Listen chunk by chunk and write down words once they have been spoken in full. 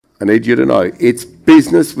I need you to know, it's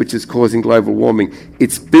business which is causing global warming.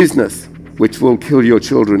 It's business which will kill your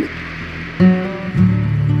children.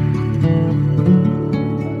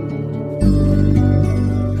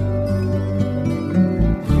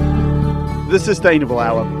 The Sustainable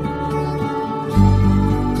Hour.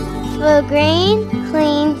 For a green,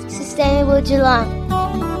 clean, sustainable Geelong.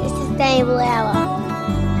 The Sustainable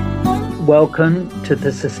Hour. Welcome to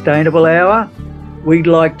the Sustainable Hour. We'd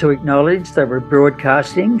like to acknowledge that we're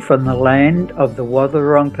broadcasting from the land of the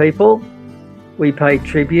Wathaurong people. We pay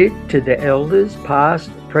tribute to the elders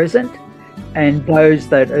past, present, and those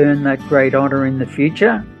that earn that great honour in the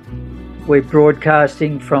future. We're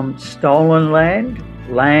broadcasting from stolen land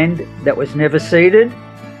that was never ceded,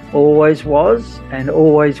 always was and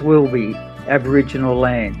always will be Aboriginal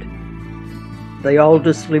land. The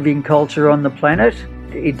oldest living culture on the planet,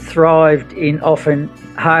 it thrived in often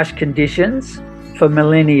harsh conditions for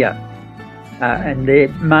millennia, and their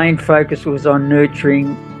main focus was on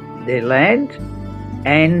nurturing their land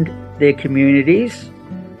and their communities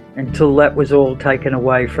until that was all taken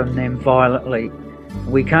away from them violently.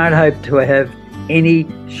 We can't hope to have any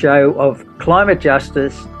show of climate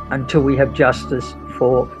justice until we have justice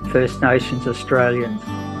for First Nations Australians.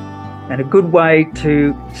 And a good way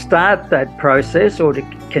to start that process, or to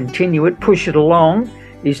continue it, push it along,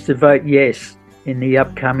 is to vote yes in the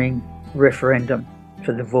upcoming referendum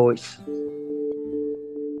for the voice.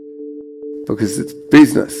 Because it's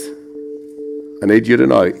business. I need you to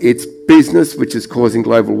know, it's business which is causing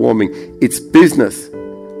global warming. It's business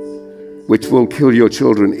which will kill your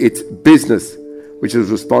children. It's business which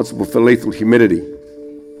is responsible for lethal humidity.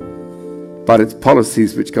 But it's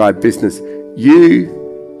policies which guide business.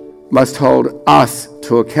 You must hold us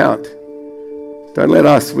to account. Don't let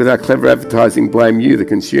us, with our clever advertising, blame you, the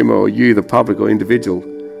consumer, or you, the public or individual.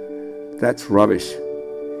 That's rubbish.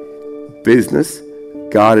 Business,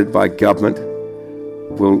 guided by government,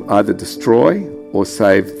 will either destroy or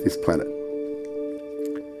save this planet.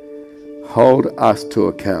 Hold us to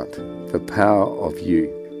account. The power of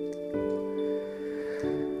you.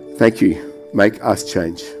 Thank you. Make us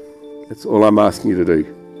change. That's all I'm asking you to do.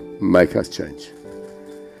 Make us change.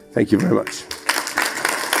 Thank you very much.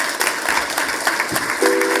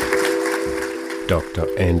 Dr.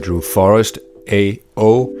 Andrew Forrest,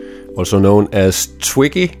 AO, also known as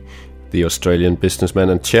Twiggy, the Australian businessman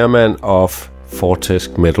and chairman of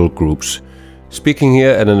Fortesque Metal Groups, speaking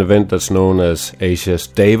here at an event that's known as Asia's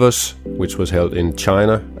Davos, which was held in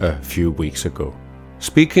China a few weeks ago.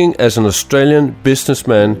 Speaking as an Australian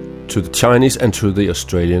businessman to the Chinese and to the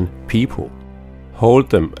Australian people. Hold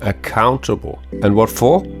them accountable. And what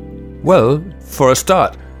for? Well, for a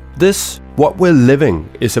start, what we're living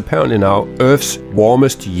is apparently now Earth's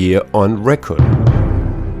warmest year on record.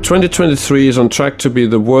 2023 is on track to be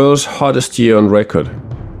the world's hottest year on record,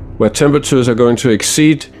 where temperatures are going to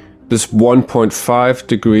exceed this 1.5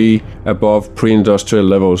 degree above pre-industrial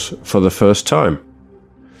levels for the first time.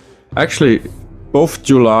 Actually, both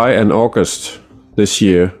July and August this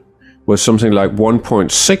year was something like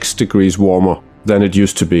 1.6 degrees warmer than it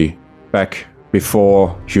used to be back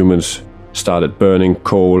before humans started burning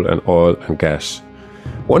coal and oil and gas.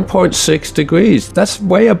 1.6 degrees, that's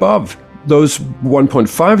way above those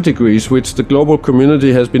 1.5 degrees which the global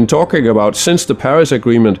community has been talking about since the Paris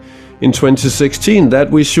Agreement in 2016,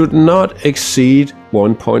 that we should not exceed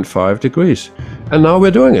 1.5 degrees. And now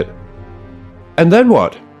we're doing it. And then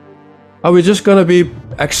what? Are we just going to be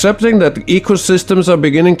accepting that ecosystems are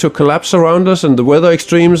beginning to collapse around us, and the weather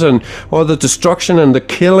extremes and all the destruction and the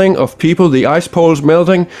killing of people, the ice poles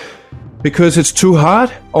melting, because it's too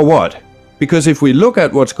hot, or what? Because if we look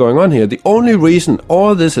at what's going on here, the only reason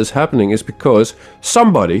all this is happening is because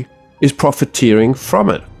somebody is profiteering from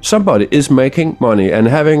it. Somebody is making money and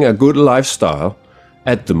having a good lifestyle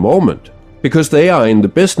at the moment, because they are in the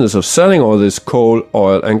business of selling all this coal,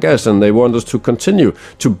 oil and gas, and they want us to continue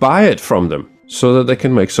to buy it from them so that they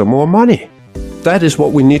can make some more money. That is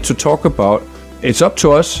what we need to talk about. It's up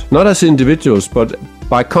to us, not as individuals, but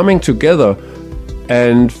by coming together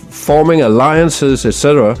and forming alliances,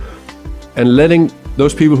 etc., and letting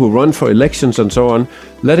those people who run for elections and so on,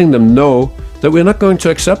 letting them know that we're not going to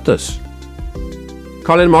accept this.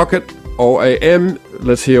 Colin Market, OAM,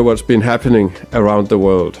 let's hear what's been happening around the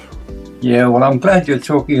world. Yeah, well, I'm glad you're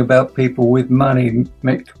talking about people with money,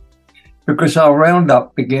 Mick, because our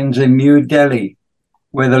roundup begins in New Delhi,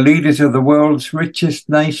 where the leaders of the world's richest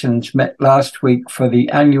nations met last week for the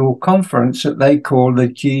annual conference that they call the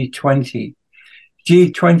G20.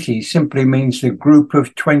 G20 simply means the group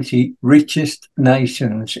of 20 richest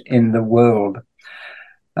nations in the world.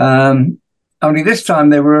 Only this time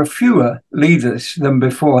there were fewer leaders than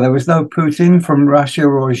before. There was no Putin from Russia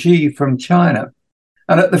or Xi from China.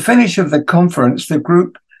 And at the finish of the conference, the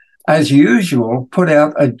group, as usual, put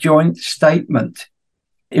out a joint statement.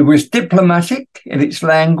 It was diplomatic in its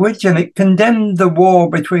language, and it condemned the war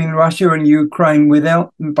between Russia and Ukraine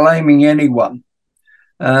without blaming anyone,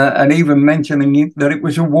 and even mentioning that it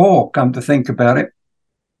was a war, come to think about it.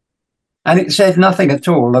 And it said nothing at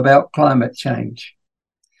all about climate change.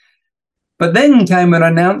 But then came an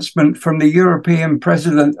announcement from the European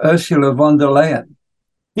President Ursula von der Leyen,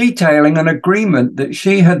 detailing an agreement that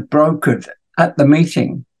she had brokered at the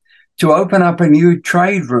meeting to open up a new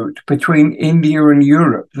trade route between India and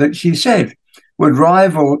Europe that she said would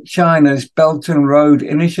rival China's Belt and Road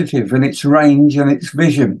Initiative in its range and its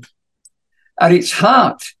vision. At its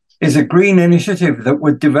heart is a green initiative that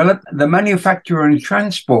would develop the manufacture and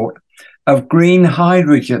transport of green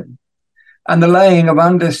hydrogen and the laying of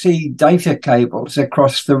undersea data cables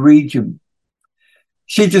across the region.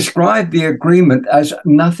 She described the agreement as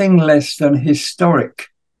nothing less than historic,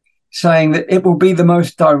 saying that it will be the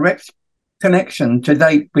most direct connection to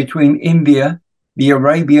date between India, the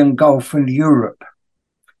Arabian Gulf, and Europe.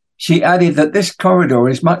 She added that this corridor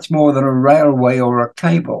is much more than a railway or a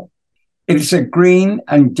cable. It is a green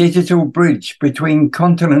and digital bridge between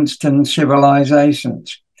continents and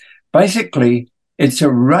civilizations. Basically, it's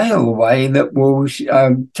a railway that will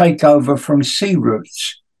take over from sea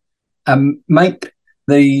routes and make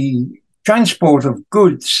the transport of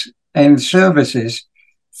goods and services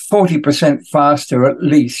 40% faster at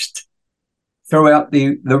least throughout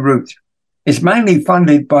the route. It's mainly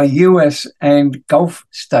funded by US and Gulf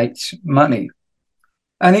states' money.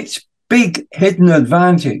 And its big hidden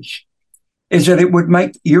advantage is that it would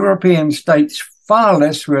make European states far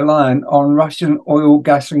less reliant on Russian oil,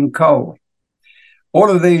 gas, and coal. All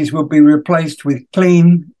of these will be replaced with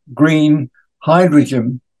clean, green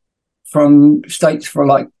hydrogen from states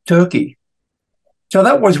like Turkey. So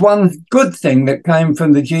that was one good thing that came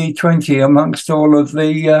from the G20 amongst all of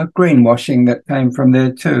the greenwashing that came from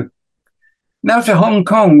there too. Now to Hong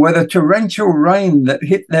Kong, where the torrential rain that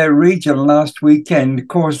hit their region last weekend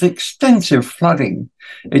caused extensive flooding.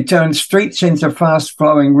 It turned streets into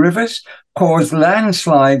fast-flowing rivers, caused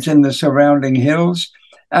landslides in the surrounding hills,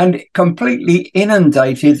 and completely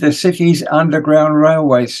inundated the city's underground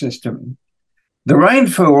railway system. The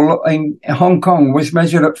rainfall in Hong Kong was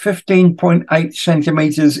measured at 15.8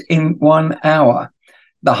 centimetres in 1 hour,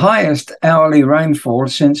 the highest hourly rainfall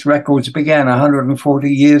since records began 140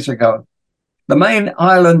 years ago. The main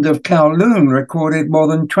island of Kowloon recorded more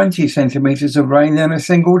than 20 centimetres of rain in a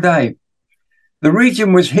single day. The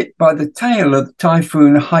region was hit by the tail of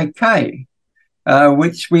Typhoon Hathway,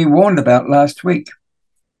 which we warned about last week.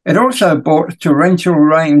 It also brought torrential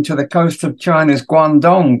rain to the coast of China's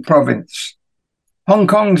Guangdong province. Hong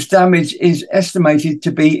Kong's damage is estimated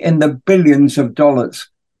to be in the billions of dollars,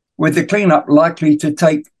 with the cleanup likely to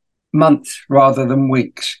take months rather than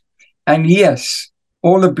weeks. And yes,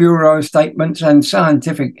 all the Bureau statements and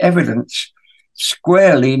scientific evidence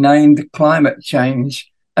squarely named climate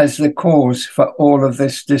change as the cause for all of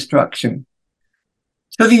this destruction.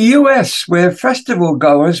 To the US, where festival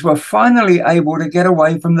goers were finally able to get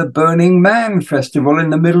away from the Burning Man festival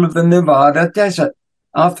in the middle of the Nevada desert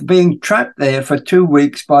after being trapped there for 2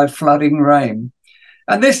 weeks by flooding rain.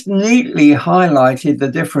 And this neatly highlighted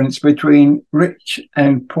the difference between rich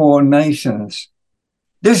and poor nations.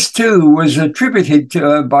 This too was attributed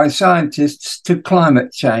by scientists to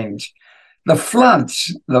climate change. The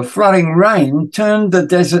flooding rain turned the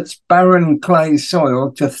desert's barren clay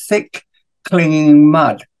soil to thick, clinging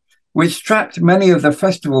mud, which trapped many of the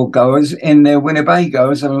festival goers in their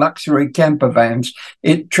Winnebagos and luxury camper vans.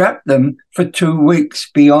 It trapped them for 2 weeks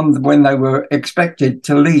beyond when they were expected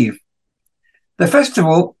to leave. The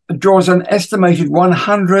festival draws an estimated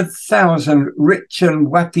 100,000 rich and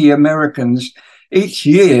wacky Americans each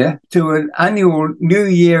year to an annual New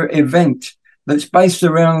Year event that's based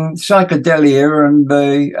around psychedelia, and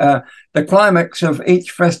the climax of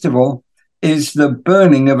each festival is the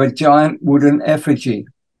burning of a giant wooden effigy.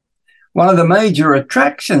 One of the major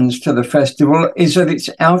attractions to the festival is that it's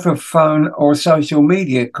out of phone or social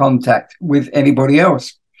media contact with anybody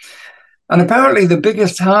else. And apparently the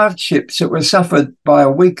biggest hardships that were suffered by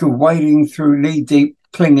a week of wading through knee-deep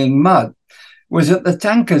clinging mud was that the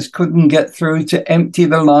tankers couldn't get through to empty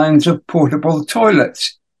the lines of portable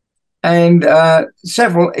toilets. And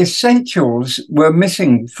several essentials were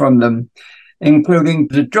missing from them, including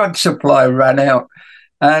the drug supply ran out.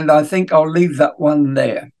 And I think I'll leave that one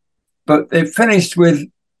there. But it finished with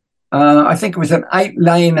I think it was an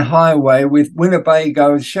 8-lane highway with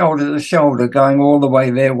Winnebago shoulder to shoulder going all the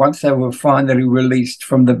way there once they were finally released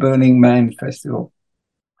from the Burning Man Festival.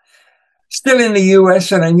 Still in the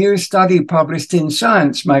US, and a new study published in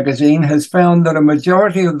Science magazine has found that a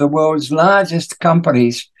majority of the world's largest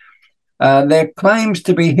companies, their claims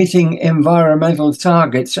to be hitting environmental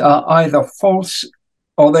targets are either false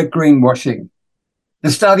or they're greenwashing.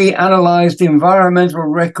 The study analysed environmental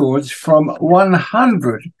records from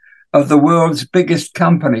 100 of the world's biggest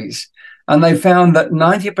companies, and they found that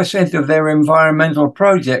 90% of their environmental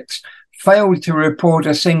projects failed to report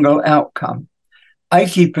a single outcome.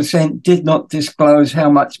 80% did not disclose how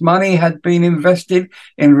much money had been invested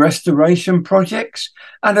in restoration projects,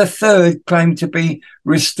 and a third claimed to be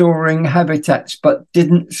restoring habitats but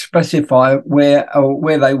didn't specify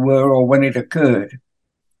where they were or when it occurred.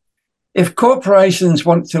 If corporations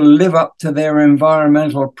want to live up to their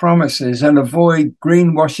environmental promises and avoid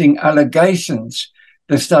greenwashing allegations,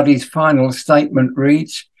 the study's final statement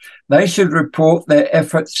reads, they should report their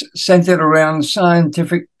efforts centered around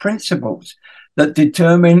scientific principles that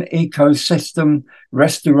determine ecosystem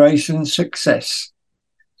restoration success.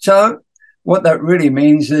 So what that really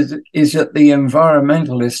means is that the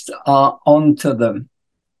environmentalists are onto them,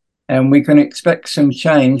 and we can expect some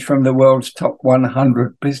change from the world's top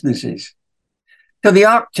 100 businesses. To the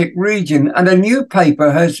Arctic region, and a new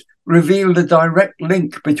paper has revealed a direct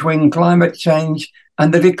link between climate change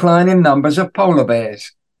and the decline in numbers of polar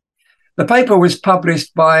bears. The paper was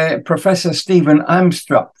published by Professor Stephen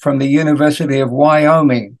Amstrup from the University of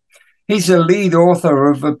Wyoming. He's the lead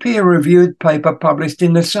author of a peer-reviewed paper published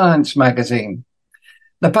in the Science magazine.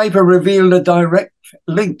 The paper revealed a direct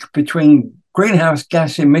link between greenhouse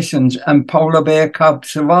gas emissions and polar bear cub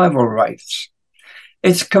survival rates.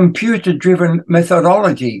 Its computer-driven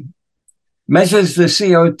methodology measures the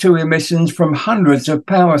CO2 emissions from hundreds of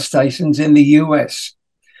power stations in the US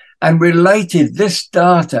and related this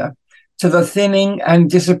data to the thinning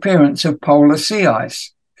and disappearance of polar sea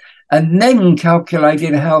ice, and then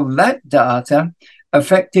calculated how that data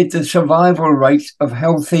affected the survival rate of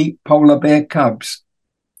healthy polar bear cubs.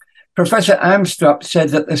 Professor Amstrup said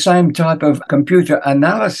that the same type of computer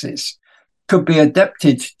analysis could be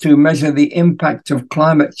adapted to measure the impact of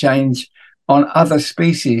climate change on other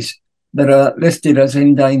species that are listed as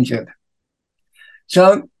endangered.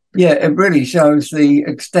 So, yeah, it really shows the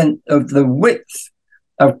extent of the width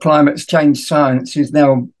of climate change science is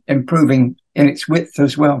now improving in its width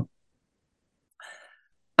as well.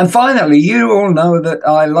 And finally, you all know that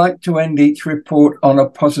I like to end each report on a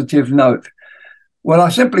positive note. Well, I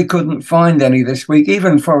simply couldn't find any this week.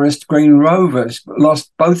 Even Forest Green Rovers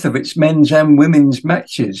lost both of its men's and women's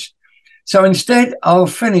matches. So instead, I'll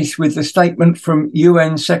finish with the statement from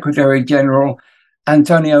UN Secretary-General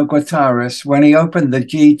Antonio Guterres when he opened the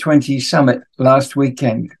G20 summit last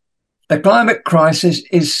weekend. The climate crisis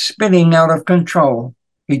is spinning out of control,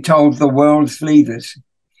 he told the world's leaders.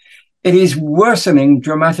 It is worsening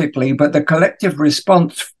dramatically, but the collective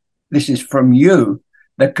response, this is from you,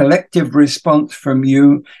 the collective response from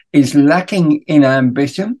you is lacking in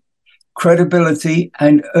ambition, credibility,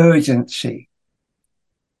 and urgency.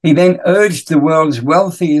 He then urged the world's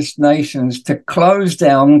wealthiest nations to close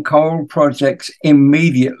down coal projects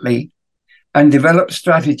immediately and develop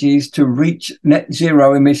strategies to reach net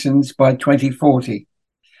zero emissions by 2040.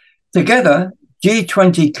 Together,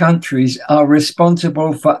 G20 countries are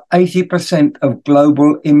responsible for 80% of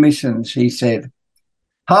global emissions, he said.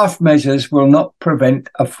 Half measures will not prevent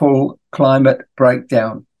a full climate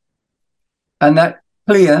breakdown. And that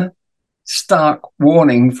clear, stark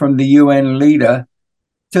warning from the UN leader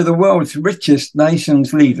to the world's richest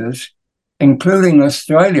nations' leaders, including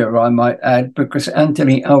Australia, I might add, because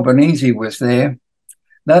Anthony Albanese was there.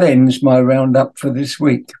 That ends my roundup for this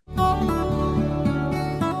week.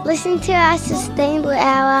 Listen to our Sustainable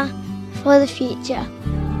Hour for the future.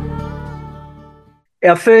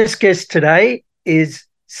 Our first guest today is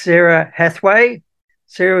Sarah Hathway.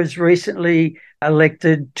 Sarah was recently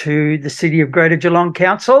elected to the City of Greater Geelong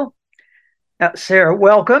Council. Sarah,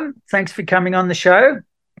 welcome. Thanks for coming on the show.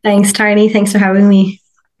 Thanks, Tony. Thanks for having me.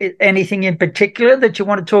 Anything in particular that you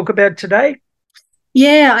want to talk about today?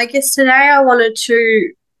 Yeah, I guess today I wanted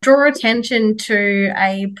to draw attention to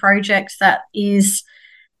a project that is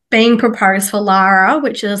being proposed for Lara,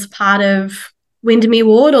 which is part of Windermere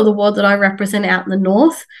Ward, or the ward that I represent out in the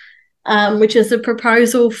north, which is a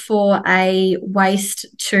proposal for a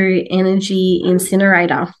waste-to-energy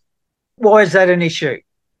incinerator. Why is that an issue?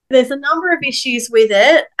 There's a number of issues with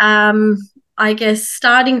it. I guess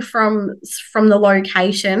starting from the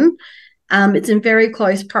location, It's in very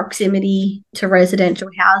close proximity to residential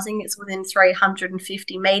housing. It's within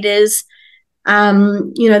 350 metres.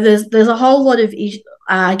 There's a whole lot of,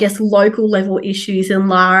 local level issues in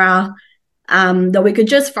Lara that we could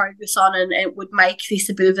just focus on, and it would make this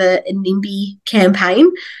a bit of a NIMBY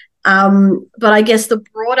campaign. But I guess the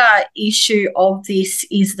broader issue of this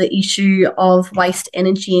is the issue of waste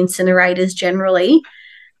energy incinerators generally,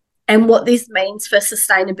 and what this means for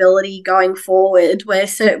sustainability going forward, where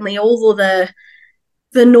certainly all of the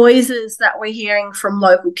noises that we're hearing from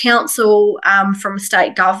local council, from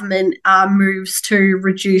state government, are moves to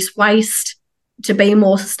reduce waste, to be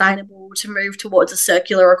more sustainable, to move towards a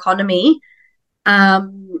circular economy.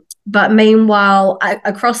 But meanwhile,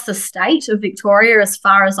 across the state of Victoria, as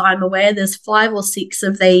far as I'm aware, there's 5 or 6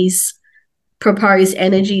 of these proposed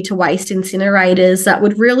energy to waste incinerators that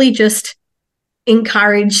would really just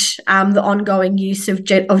encourage the ongoing use of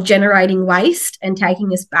generating waste and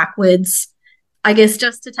taking us backwards. I guess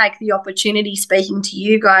just to take the opportunity, speaking to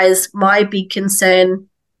you guys, my big concern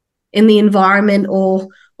in the environment or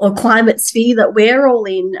climate sphere that we're all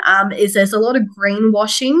in is there's a lot of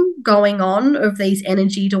greenwashing going on of these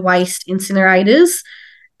energy to waste incinerators,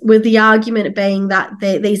 with the argument being that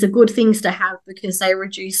these are good things to have because they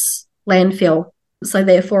reduce landfill. So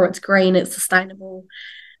therefore it's green, it's sustainable.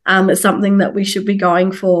 It's something that we should be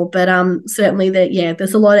going for. But certainly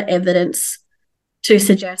there's a lot of evidence to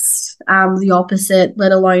suggest the opposite,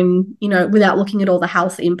 let alone, without looking at all the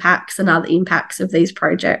health impacts and other impacts of these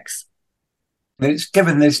projects. It's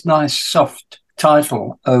given this nice soft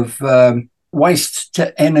title of waste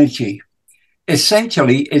to energy.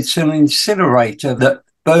 Essentially, it's an incinerator that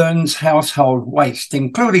burns household waste,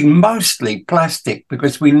 including mostly plastic,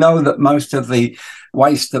 because we know that most of the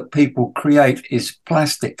waste that people create is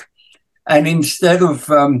plastic. And instead of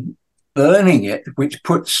burning it, which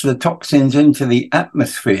puts the toxins into the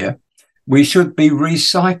atmosphere, we should be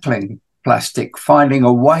recycling plastic, finding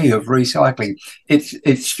a way of recycling.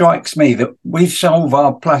 It strikes me that we solve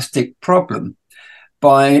our plastic problem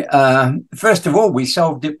by, first of all, we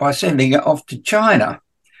solved it by sending it off to China,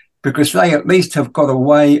 because they at least have got a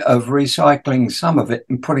way of recycling some of it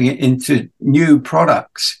and putting it into new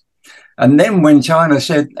products. And then when China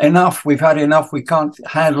said, enough, we've had enough, we can't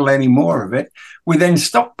handle any more of it, we then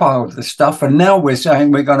stockpiled the stuff. And now we're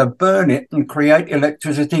saying we're going to burn it and create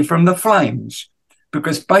electricity from the flames,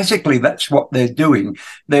 because basically that's what they're doing.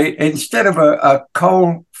 They, instead of a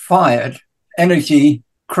coal-fired energy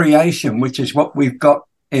creation, which is what we've got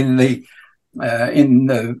in the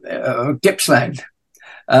Gippsland,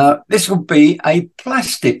 this will be a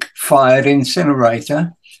plastic-fired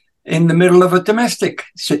incinerator in the middle of a domestic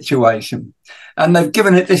situation. And they've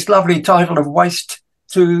given it this lovely title of waste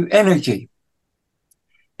to energy.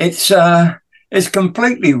 It's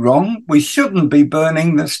completely wrong. We shouldn't be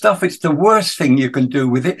burning the stuff. It's the worst thing you can do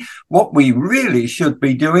with it. What we really should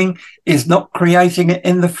be doing is not creating it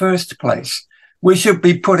in the first place. We should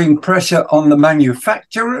be putting pressure on the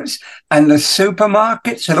manufacturers and the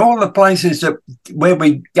supermarkets and all the places where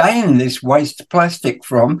we gain this waste plastic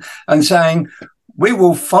from, and saying, we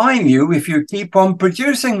will fine you if you keep on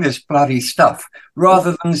producing this bloody stuff,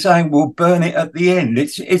 rather than saying we'll burn it at the end.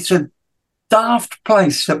 It's a daft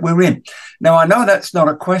place that we're in. Now, I know that's not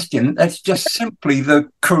a question. That's just simply the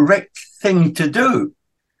correct thing to do.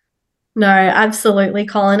 No, absolutely,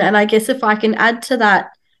 Colin. And I guess if I can add to that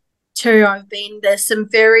too, there's some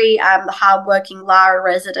very hardworking Lara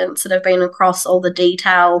residents that have been across all the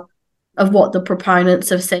detail of what the proponents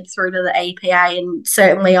have said through to the EPA. And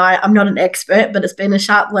certainly I'm not an expert, but it's been a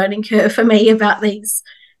sharp learning curve for me about these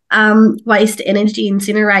waste energy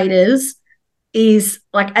incinerators. Is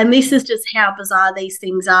like, and this is just how bizarre these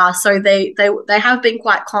things are. So they have been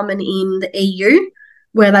quite common in the EU,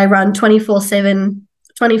 where they run 24/7,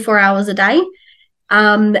 24 hours a day.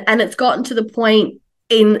 And it's gotten to the point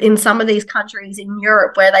in some of these countries in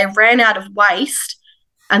Europe where they ran out of waste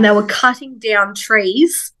and they were cutting down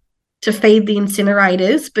trees to feed the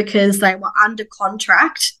incinerators because they were under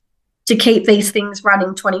contract to keep these things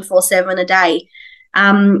running 24/7 a day.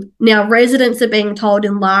 Now, residents are being told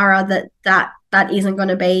in Lara that isn't going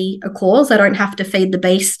to be a cause. They don't have to feed the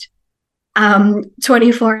beast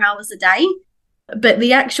 24 hours a day. But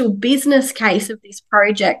the actual business case of this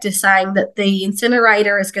project is saying that the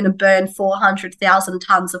incinerator is going to burn 400,000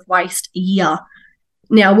 tonnes of waste a year.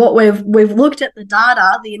 Now, what we've looked at the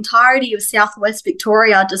data, the entirety of southwest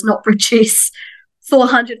Victoria does not produce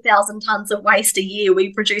 400,000 tonnes of waste a year.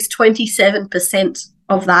 We produce 27%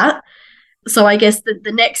 of that. So I guess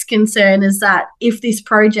the next concern is that if this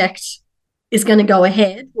project is going to go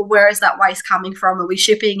ahead, well, where is that waste coming from? Are we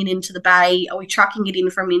shipping it into the bay? Are we trucking it in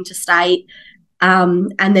from interstate?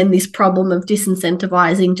 And then this problem of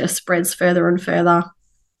disincentivizing just spreads further and further.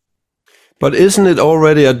 But isn't it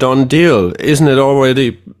already a done deal? Isn't it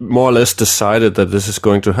already more or less decided that this is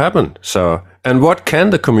going to happen? So, and what can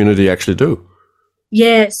the community actually do?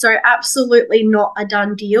 Yeah, so absolutely not a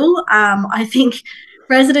done deal. I think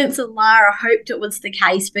residents of Lara hoped it was the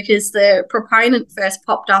case because the proponent first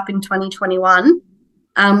popped up in 2021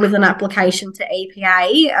 with an application to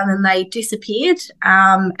EPA, and then they disappeared.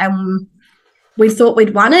 And we thought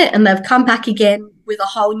we'd won it, and they've come back again with a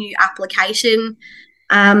whole new application.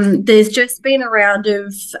 There's just been a round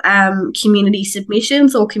of community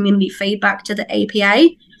submissions or community feedback to the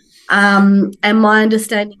EPA. And my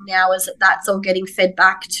understanding now is that that's all getting fed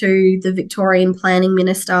back to the Victorian Planning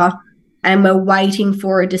Minister, and we're waiting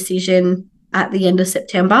for a decision at the end of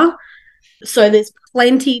September. So there's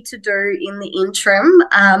plenty to do in the interim.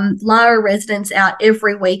 Lara residents out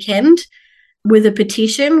every weekend with a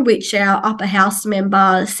petition, which our upper house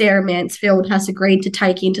member, Sarah Mansfield, has agreed to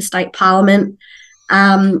take into state parliament.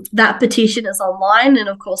 That petition is online, and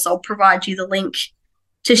of course I'll provide you the link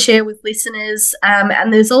to share with listeners.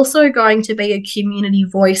 And there's also going to be a community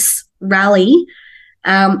voice rally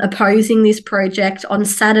opposing this project on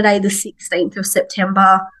Saturday the 16th of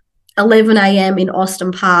September, 11 a.m. in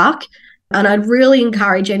Austin Park. And I'd really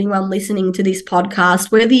encourage anyone listening to this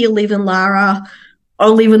podcast, whether you live in Lara or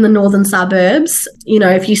live in the northern suburbs,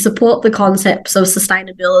 if you support the concepts of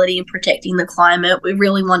sustainability and protecting the climate, we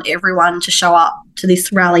really want everyone to show up to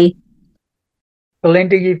this rally.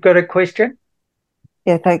 Belinda, you've got a question?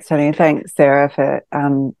 Yeah, thanks, Tony, and thanks, Sarah, for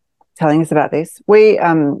telling us about this.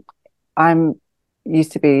 I'm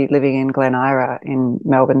used to be living in Glen Ira in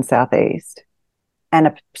Melbourne southeast, and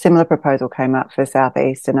a similar proposal came up for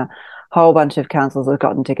southeast, and a whole bunch of councils have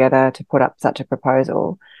gotten together to put up such a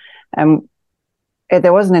proposal. And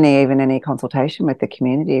there wasn't any consultation with the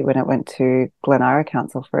community when it went to Glen Ira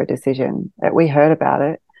Council for a decision. We heard about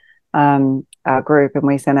it, our group, and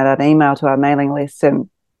we sent out an email to our mailing list, and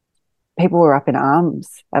people were up in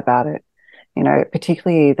arms about it,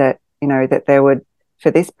 particularly that there would,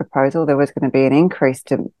 for this proposal, there was going to be an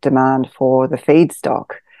increased demand for the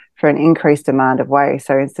feedstock, for an increased demand of waste.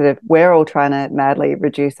 So instead of, we're all trying to madly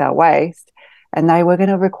reduce our waste, and they were going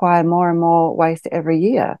to require more and more waste every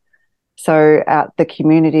year. So the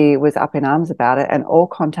community was up in arms about it, and all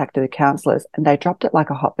contacted the councillors, and they dropped it like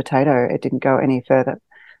a hot potato. It didn't go any further.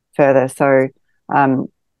 So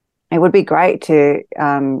it would be great to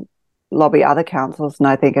lobby other councils, and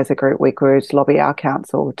I think as a group we could lobby our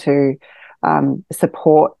council to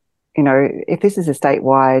support, if this is a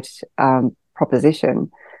statewide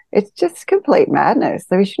proposition, it's just complete madness.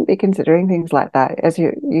 So we shouldn't be considering things like that. As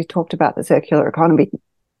you talked about the circular economy,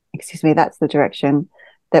 that's the direction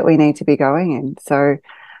that we need to be going in. So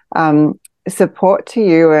support to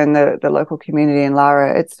you and the local community in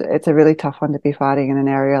Lara. It's a really tough one to be fighting in an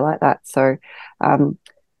area like that. So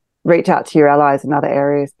reach out to your allies in other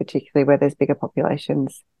areas, particularly where there's bigger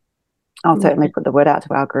populations. I'll certainly put the word out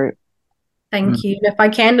to our group. Thank you. And if I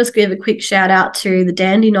can just give a quick shout out to the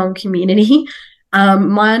Dandenong community.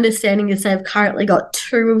 My understanding is they've currently got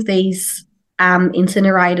 2 of these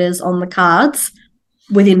incinerators on the cards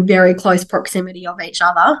within very close proximity of each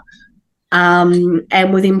other,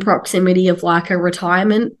 and within proximity of like a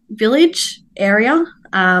retirement village area.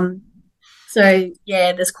 So,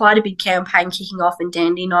 yeah, there's quite a big campaign kicking off in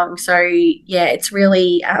Dandenong. So, yeah, it's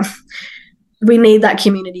really we need that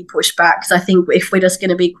community pushback, because I think if we're just going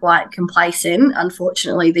to be quite complacent,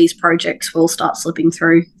 unfortunately, these projects will start slipping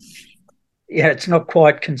through. Yeah, it's not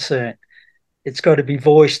quite concern. It's got to be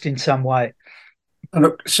voiced in some way.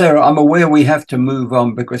 Look, Sarah, I'm aware we have to move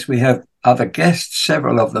on because we have other guests,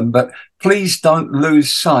 several of them, but please don't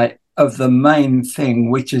lose sight of the main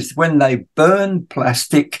thing, which is when they burn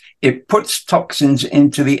plastic, it puts toxins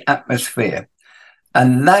into the atmosphere.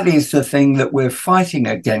 And that is the thing that we're fighting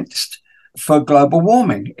against for global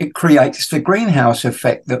warming. It creates the greenhouse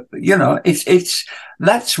effect that,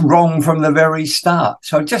 that's wrong from the very start.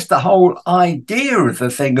 So just the whole idea of the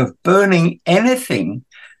thing of burning anything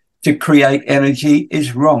to create energy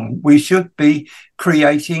is wrong. We should be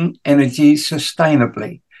creating energy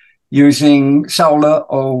sustainably using solar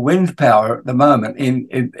or wind power at the moment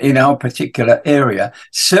in our particular area,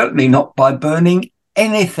 certainly not by burning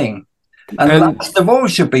anything. And last of all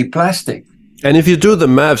should be plastic. And if you do the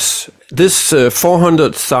maths, this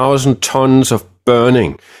 400,000 tons of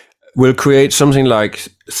burning will create something like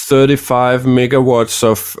 35 megawatts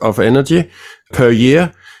of energy per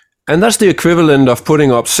year. And that's the equivalent of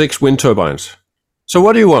putting up 6 wind turbines. So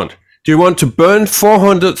what do you want? Do you want to burn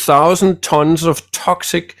 400,000 tons of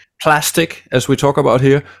toxic plastic, as we talk about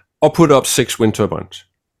here, or put up 6 wind turbines?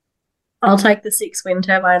 I'll take the 6 wind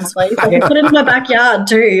turbines, please. I can put it in my backyard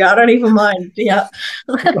too. I don't even mind. Yeah.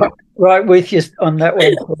 Right with you on that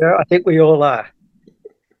one, Sarah. I think we all are.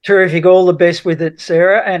 Terrific. All the best with it,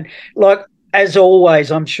 Sarah. And like, as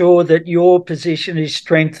always, I'm sure that your position is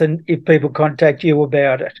strengthened if people contact you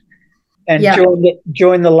about it. And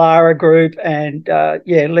join the Lara group, and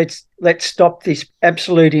let's stop this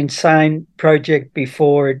absolute insane project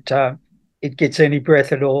before it gets any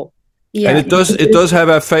breath at all. Yeah. And it does have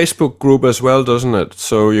a Facebook group as well, doesn't it?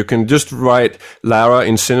 So you can just write Lara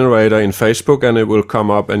Incinerator in Facebook and it will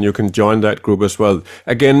come up, and you can join that group as well.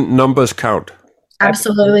 Again, numbers count.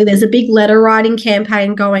 Absolutely. There's a big letter writing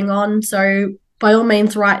campaign going on, so by all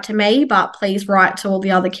means write to me, but please write to all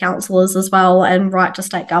the other councillors as well, and write to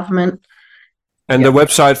state government. And the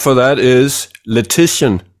website for that is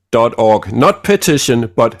letition.org. Not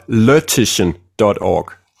petition, but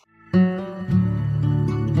letition.org.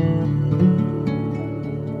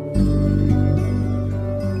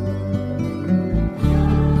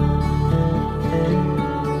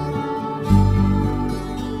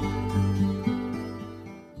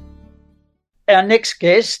 Our next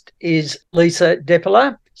guest is Lisa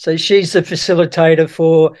Depeller. So she's the facilitator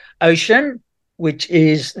for Ocean, which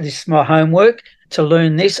is, this is my homework to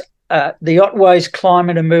learn this, the Otways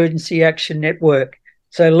Climate Emergency Action Network.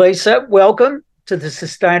 So Lisa, welcome to the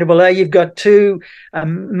Sustainable Air. You've got two, a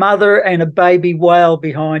mother and a baby whale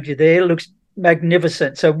behind you there. Looks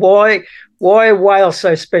magnificent. So why are whales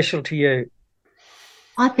so special to you?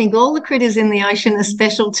 I think all the critters in the ocean are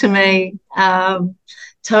special to me.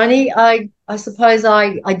 Tony, I suppose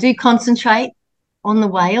I do concentrate on the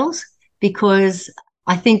whales because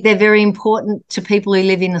I think they're very important to people who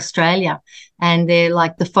live in Australia, and they're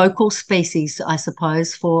like the focal species, I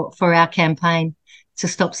suppose, for our campaign to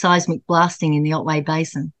stop seismic blasting in the Otway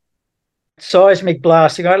Basin. Seismic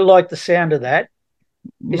blasting, I like the sound of that.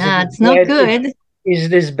 It's not good. Is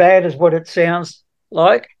it as bad as what it sounds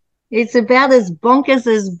like? It's about as bonkers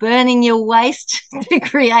as burning your waste to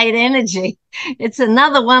create energy. It's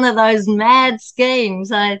another one of those mad schemes.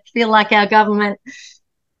 I feel like our government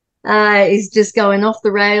is just going off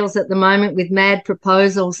the rails at the moment with mad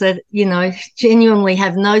proposals that, genuinely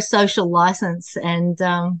have no social license. And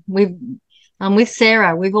I'm with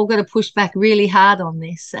Sarah. We've all got to push back really hard on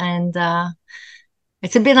this. And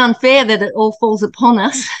it's a bit unfair that it all falls upon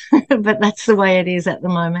us, but that's the way it is at the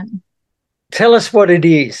moment. Tell us what it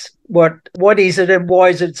is. What is it, and why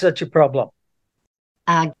is it such a problem?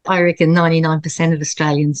 I reckon 99% of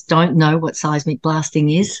Australians don't know what seismic blasting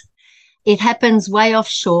is. It happens way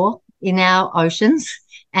offshore in our oceans,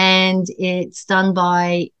 and it's done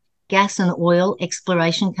by gas and oil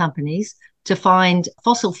exploration companies to find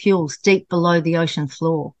fossil fuels deep below the ocean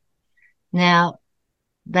floor. Now,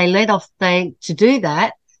 to do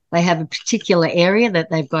that, they have a particular area that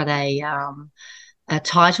they've got a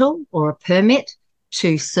title or a permit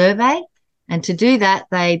to survey. And to do that,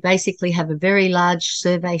 they basically have a very large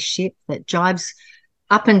survey ship that drives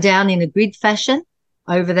up and down in a grid fashion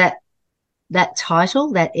over that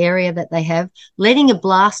title, that area that they have, letting a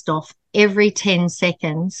blast off every 10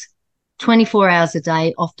 seconds, 24 hours a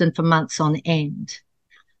day, often for months on end.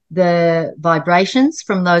 The vibrations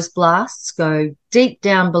from those blasts go deep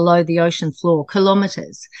down below the ocean floor,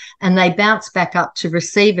 kilometres, and they bounce back up to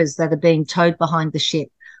receivers that are being towed behind the ship,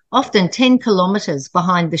 often 10 kilometres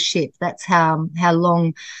behind the ship. That's how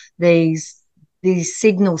long these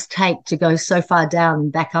signals take to go so far down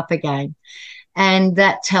and back up again. And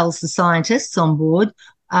that tells the scientists on board,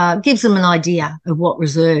 gives them an idea of what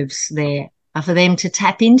reserves there are for them to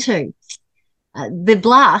tap into. The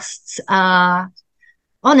blasts are,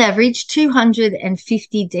 on average,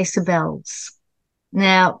 250 decibels.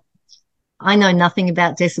 Now, I know nothing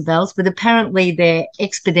about decibels, but apparently they're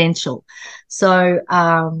exponential. So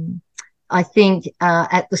I think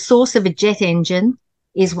at the source of a jet engine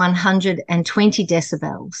is 120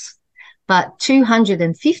 decibels. But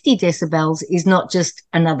 250 decibels is not just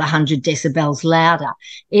another 100 decibels louder.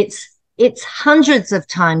 It's hundreds of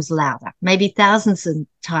times louder, maybe thousands of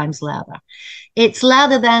times louder. It's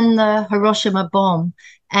louder than the Hiroshima bomb,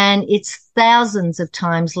 and it's thousands of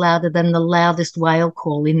times louder than the loudest whale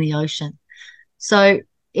call in the ocean. So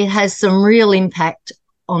it has some real impact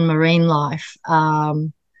on marine life,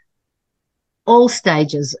 all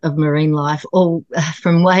stages of marine life, all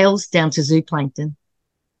from whales down to zooplankton.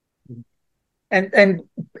 And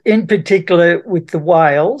in particular with the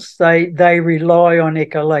whales, they rely on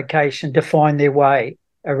echolocation to find their way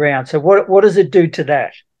around. So what does it do to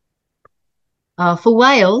that? For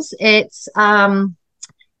whales, it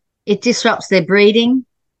disrupts their breeding,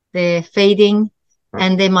 their feeding,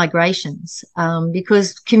 and their migrations,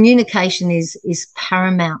 because communication is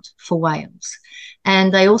paramount for whales.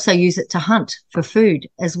 And they also use it to hunt for food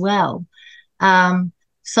as well.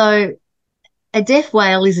 So a deaf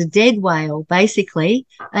whale is a dead whale, basically,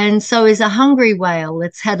 and so is a hungry whale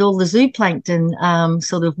that's had all the zooplankton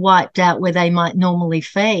sort of wiped out where they might normally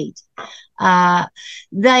feed.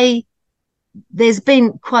 There's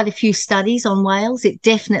been quite a few studies on whales. It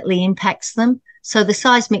definitely impacts them. So the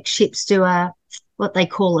seismic ships do what they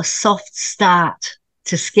call a soft start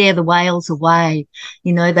to scare the whales away.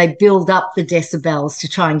 You know, they build up the decibels to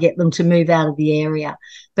try and get them to move out of the area.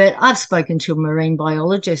 But I've spoken to a marine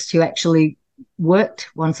biologist who actually worked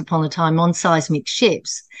once upon a time on seismic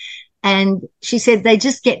ships. And she said they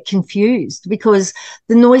just get confused because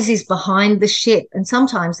the noise is behind the ship, and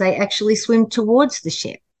sometimes they actually swim towards the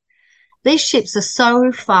ship. These ships are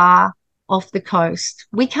so far off the coast,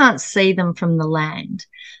 we can't see them from the land.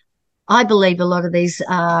 I believe a lot of these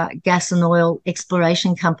gas and oil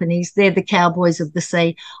exploration companies, they're the cowboys of the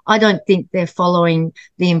sea. I don't think they're following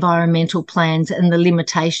the environmental plans and the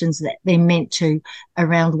limitations that they're meant to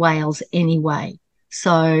around whales anyway.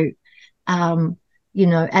 So, you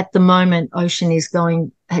know, at the moment, Ocean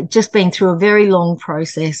had just been through a very long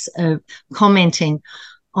process of commenting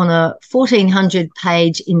on a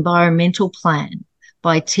 1,400-page environmental plan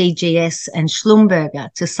by TGS and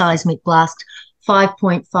Schlumberger to seismic blast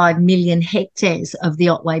 5.5 million hectares of the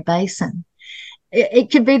Otway Basin. It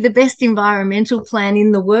could be the best environmental plan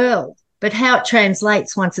in the world, but how it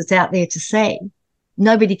translates once it's out there to sea,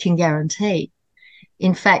 nobody can guarantee.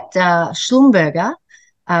 In fact, Schlumberger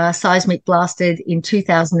seismic blasted in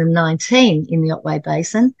 2019 in the Otway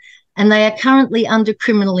Basin, and they are currently under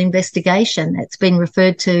criminal investigation. It's been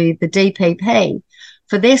referred to the DPP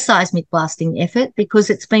for their seismic blasting effort because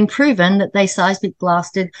it's been proven that they seismic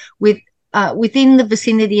blasted within the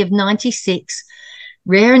vicinity of 96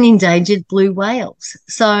 rare and endangered blue whales.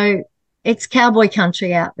 So it's cowboy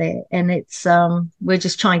country out there, and it's we're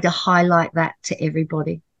just trying to highlight that to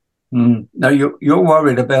everybody. No, you're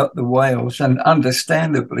worried about the whales, and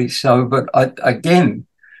understandably so. But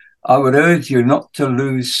I would urge you not to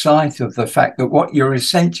lose sight of the fact that what you're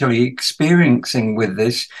essentially experiencing with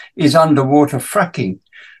this is underwater fracking.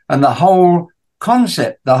 And the whole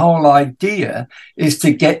concept, the whole idea is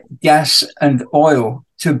to get gas and oil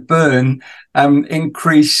to burn and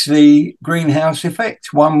increase the greenhouse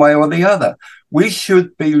effect one way or the other. We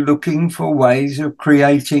should be looking for ways of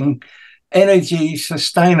creating energy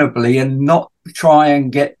sustainably and not try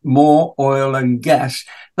and get more oil and gas.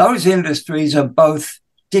 Those industries are both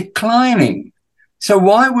declining. So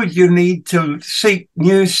why would you need to seek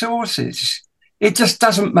new sources? It just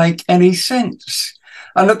doesn't make any sense.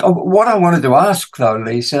 And look, what I wanted to ask though,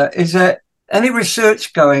 Lisa, is there any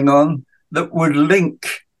research going on that would link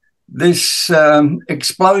this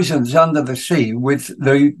explosions under the sea with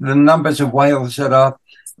the numbers of whales that are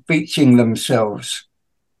beaching themselves?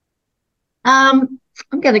 I'm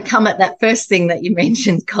going to come at that first thing that you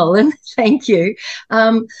mentioned, Colin. Thank you.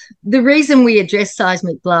 The reason we address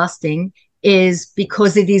seismic blasting is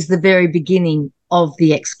because it is the very beginning of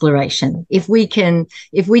the exploration. If we can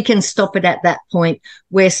stop it at that point,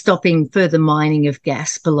 we're stopping further mining of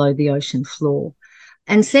gas below the ocean floor.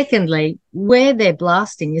 And secondly, where they're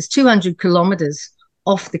blasting is 200 kilometres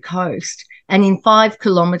off the coast and in 5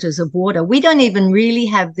 kilometres of water. We don't even really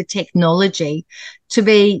have the technology to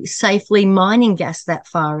be safely mining gas that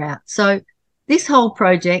far out. So this whole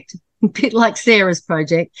project, a bit like Sarah's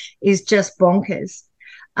project, is just bonkers.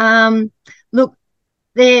 Look,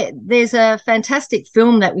 there's a fantastic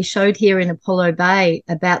film that we showed here in Apollo Bay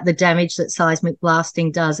about the damage that seismic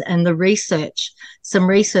blasting does and the research, some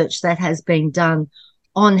research that has been done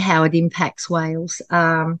on how it impacts whales.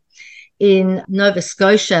 In Nova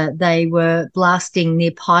Scotia, they were blasting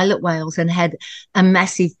near pilot whales and had a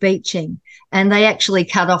massive beaching. And they actually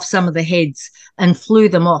cut off some of the heads and flew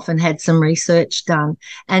them off and had some research done.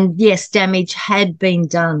 And yes, damage had been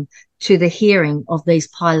done to the hearing of these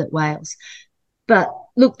pilot whales. But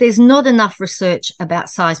look, there's not enough research about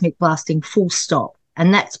seismic blasting, full stop.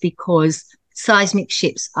 And that's because seismic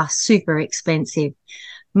ships are super expensive.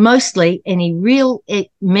 Mostly any real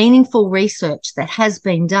meaningful research that has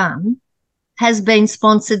been done has been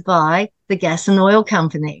sponsored by the gas and oil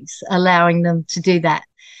companies, allowing them to do that.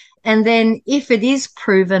 And then if it is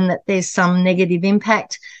proven that there's some negative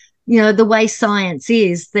impact, you know, the way science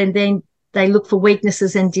is, then they look for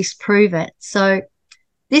weaknesses and disprove it. So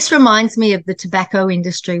this reminds me of the tobacco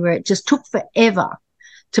industry, where it just took forever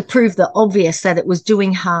to prove the obvious that it was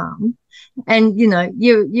doing harm. And, you know,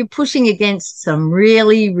 you're pushing against some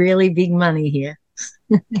really, really big money here.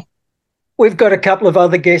 We've got a couple of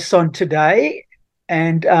other guests on today,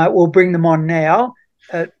 and we'll bring them on now.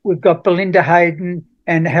 We've got Belinda Haydon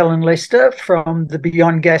and Helen Lester from the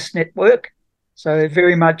Beyond Gas Network. So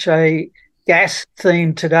very much a gas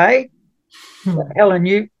theme today. Helen,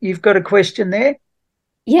 you've got a question there?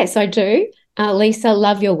 Yes, I do. Lisa,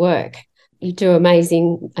 love your work. You do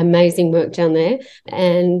amazing work down there.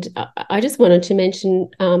 And I just wanted to mention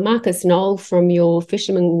Marcus Knoll from your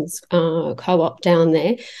Fishermen's Co-op down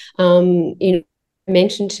there.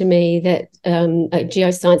 Mentioned to me that a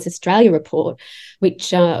Geoscience Australia report, which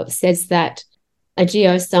says that a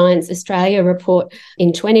Geoscience Australia report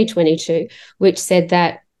in 2022, which said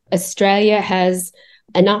that Australia has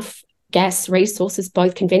enough gas resources,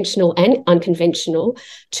 both conventional and unconventional,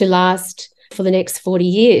 to last for the next 40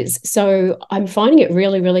 years. So I'm finding it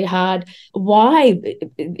really, really hard why,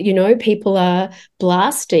 people are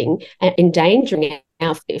blasting and endangering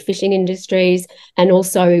our fishing industries and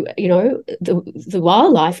also, the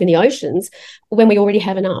wildlife in the oceans when we already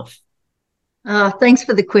have enough. Thanks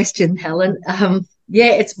for the question, Helen.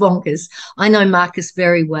 Yeah, it's bonkers. I know Marcus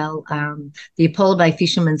very well. The Apollo Bay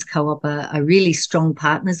Fishermen's Co-op are really strong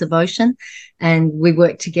partners of Ocean, and we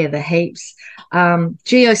work together heaps.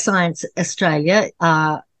 Geoscience Australia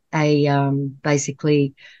are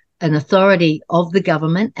basically an authority of the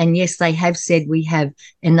government, and yes, they have said we have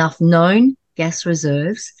enough known gas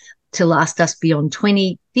reserves to last us beyond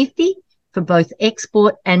 2050 for both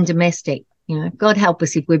export and domestic. God help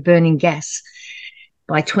us if we're burning gas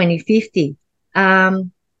by 2050.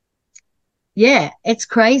 Yeah, it's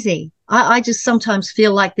crazy. I just sometimes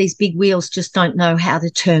feel like these big wheels just don't know how to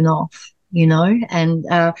turn off, and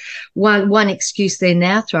one excuse they're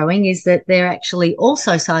now throwing is that they're actually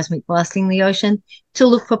also seismic blasting the ocean to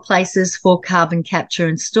look for places for carbon capture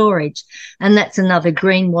and storage. And that's another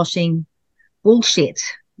greenwashing bullshit,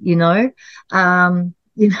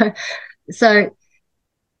 so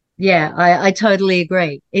yeah, I totally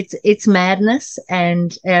agree. It's madness,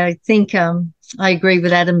 and I think I agree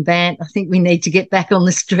with Adam Bant. I think we need to get back on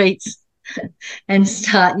the streets and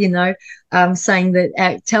start, saying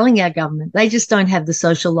that, telling our government they just don't have the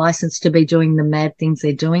social license to be doing the mad things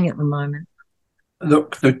they're doing at the moment.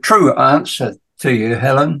 Look, the true answer to you,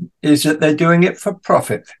 Helen, is that they're doing it for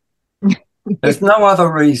profit. There's no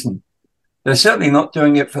other reason. They're certainly not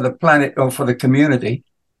doing it for the planet or for the community.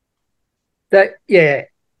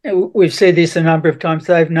 We've said this a number of times.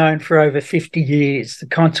 They've known for over 50 years the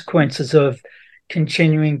consequences of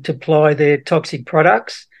continuing to apply their toxic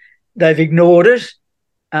products. They've ignored it.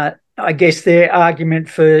 I guess their argument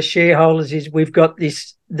for shareholders is we've got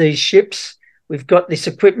these ships, we've got this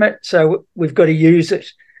equipment, so we've got to use it.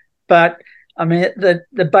 But I mean,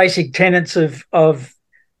 the basic tenets of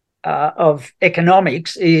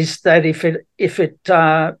economics is that if its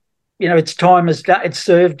time is done, it's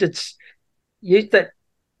served, it's used, that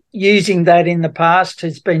using that in the past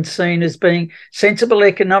has been seen as being sensible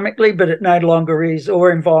economically, but it no longer is,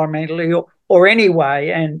 or environmentally, or any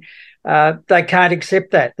way, and they can't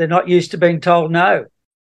accept that. They're not used to being told no.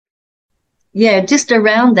 Yeah, just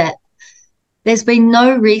around that, there's been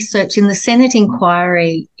no research in the Senate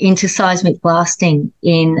inquiry into seismic blasting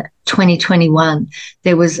in 2021.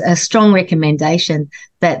 There was a strong recommendation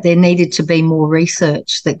that there needed to be more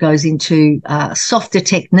research that goes into softer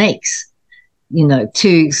techniques,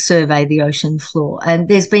 to survey the ocean floor. And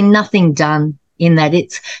there's been nothing done in that.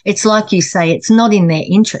 It's like you say, it's not in their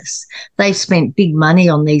interests. They've spent big money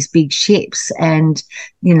on these big ships. And,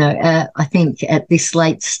 I think at this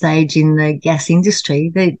late stage in the gas industry,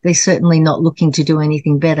 they're certainly not looking to do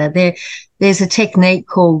anything better. There's a technique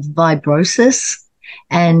called vibrosis,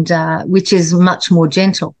 and which is much more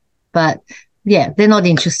gentle. But, yeah, they're not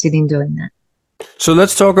interested in doing that. So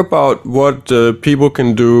let's talk about what people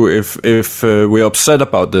can do if we're upset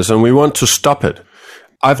about this and we want to stop it.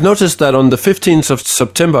 I've noticed that on the 15th of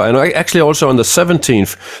September, and actually also on the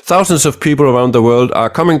 17th, thousands of people around the world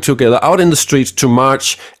are coming together out in the streets to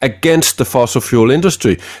march against the fossil fuel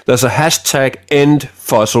industry. There's a hashtag End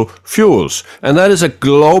Fossil Fuels, and that is a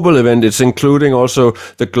global event. It's including also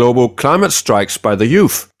the global climate strikes by the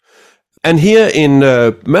youth. And here in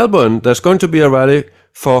Melbourne, there's going to be a rally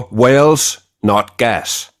for whales, not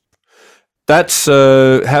gas. That's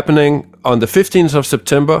happening on the 15th of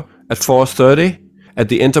September at 4:30 at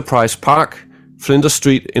the Enterprise Park, Flinders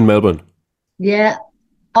Street in Melbourne. Yeah,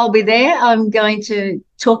 I'll be there. I'm going to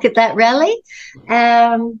talk at that rally.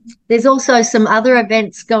 There's also some other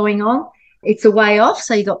events going on. It's a way off,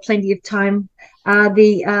 so you've got plenty of time.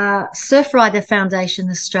 The Surfrider Foundation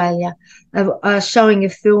Australia are showing a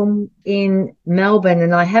film in Melbourne,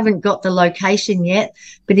 and I haven't got the location yet,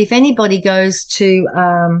 but if anybody goes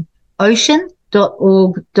to Ocean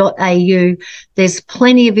beyondgasnetwork.org.au. There's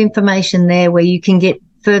plenty of information there where you can get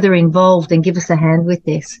further involved and give us a hand with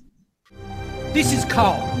this. This is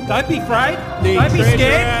coal. Don't be afraid. Don't be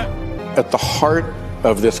scared. At the heart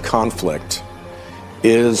of this conflict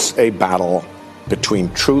is a battle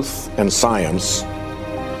between truth and science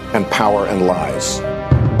and power and lies.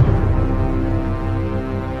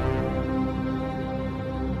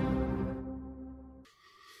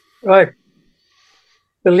 Right.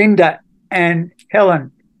 Belinda and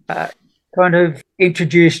Helen kind of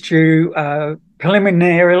introduced you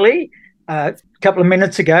preliminarily a couple of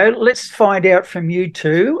minutes ago. Let's find out from you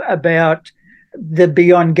two about the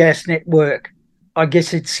Beyond Gas Network. I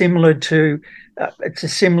guess it's similar to, it's a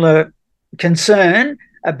similar concern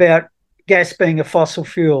about gas being a fossil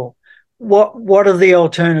fuel. What are the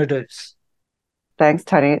alternatives? Thanks,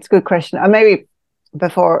 Tony. It's a good question. Maybe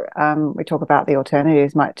before we talk about the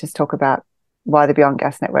alternatives, might just talk about why the Beyond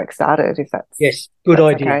Gas Network started, if that's... Yes, good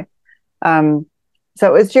idea. Okay. So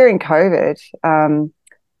it was during COVID.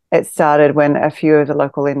 It started when a few of the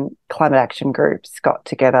local climate action groups got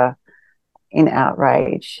together in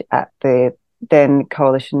outrage at the then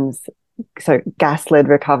coalition's gas-led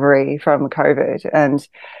recovery from COVID. And,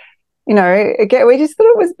 you know, again, we just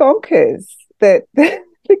thought it was bonkers that the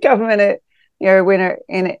government, we're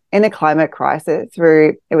in a climate crisis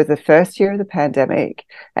where it was the first year of the pandemic,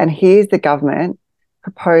 and here's the government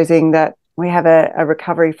proposing that we have a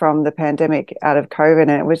recovery from the pandemic out of COVID,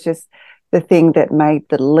 and it was just the thing that made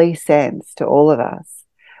the least sense to all of us.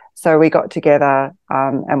 So we got together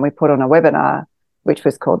and we put on a webinar, which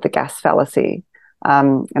was called The Gas Fallacy.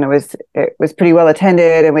 And it was pretty well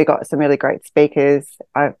attended, and we got some really great speakers.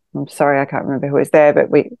 I'm sorry, I can't remember who was there, but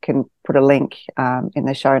we can put a link in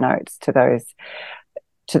the show notes to those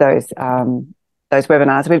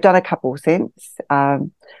webinars. We've done a couple since.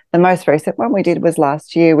 The most recent one we did was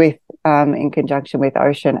last year with in conjunction with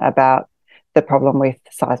Ocean about the problem with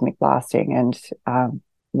seismic blasting and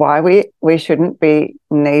why we shouldn't be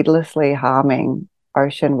needlessly harming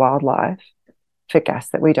ocean wildlife for gas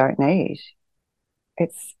that we don't need.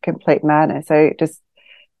 It's complete madness. So it just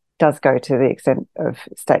does go to the extent of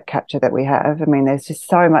state capture that we have. I mean, there's just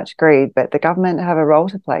so much greed, but the government have a role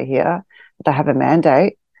to play here. They have a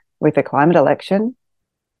mandate with the climate election,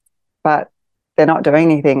 but they're not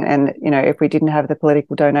doing anything. And, if we didn't have the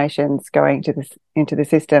political donations going into the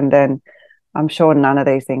system, then I'm sure none of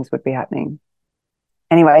these things would be happening.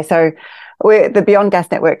 Anyway, so the Beyond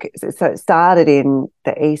Gas Network, so it started in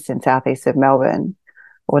the east and southeast of Melbourne,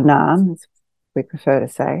 or NAM, as we prefer to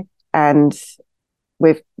say, and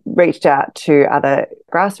we've reached out to other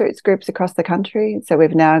grassroots groups across the country. So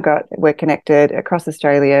we're connected across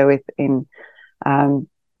Australia within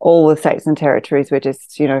all the states and territories. We're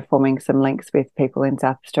just, forming some links with people in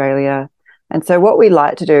South Australia. And so what we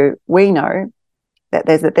like to do, we know that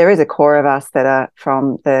there is a core of us that are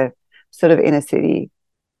from the sort of inner city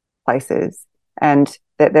places, and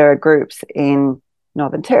that there are groups in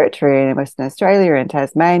Northern Territory and Western Australia and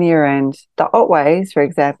Tasmania and the Otways, for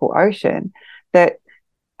example, Ocean, that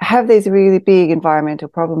have these really big environmental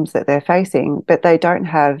problems that they're facing, but they don't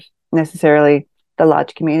have necessarily the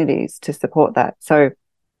large communities to support that. So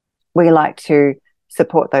we like to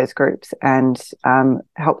support those groups and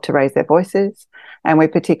help to raise their voices. And we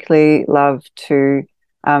particularly love to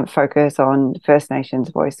focus on First Nations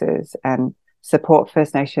voices and support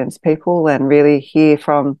First Nations people and really hear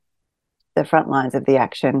from the front lines of the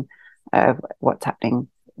action of what's happening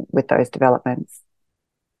with those developments.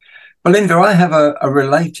 Belinda, I have a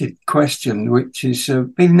related question which has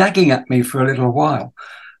been nagging at me for a little while.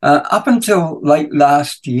 Up until late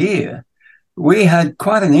last year, we had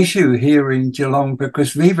quite an issue here in Geelong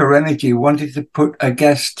because Viva Energy wanted to put a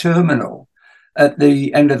gas terminal at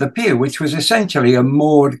the end of the pier, which was essentially a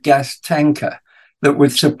moored gas tanker that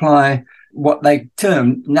would supply what they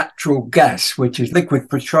term natural gas, which is liquid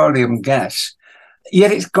petroleum gas.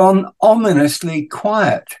 Yet it's gone ominously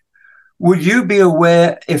quiet. Would you be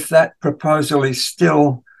aware if that proposal is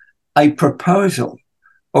still a proposal,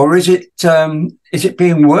 or is it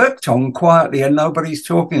being worked on quietly and nobody's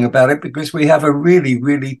talking about it because we have a really,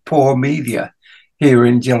 really poor media here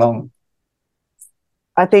in Geelong?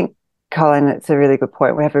 I think, Colin, it's a really good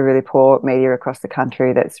point. We have a really poor media across the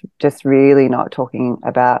country that's just really not talking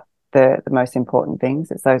about the most important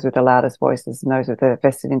things. It's those with the loudest voices and those with the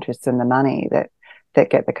vested interests and the money that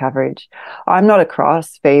get the coverage. I'm not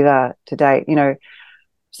across Viva to date,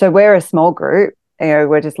 so we're a small group,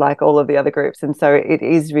 we're just like all of the other groups. And so it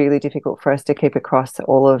is really difficult for us to keep across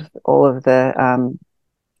all of the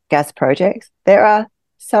gas projects. There are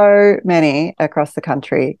so many across the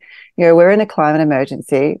country. You know, we're in a climate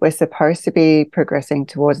emergency. We're supposed to be progressing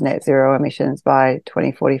towards net zero emissions by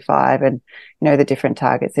 2045 and, you know, the different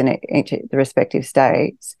targets in each of the respective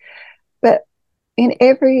states. But in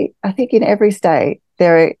every state,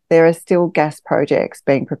 there are still gas projects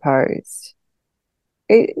being proposed.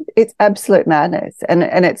 It's absolute madness, and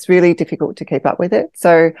it's really difficult to keep up with it.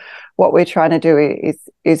 So what we're trying to do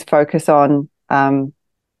is focus on,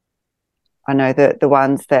 I know the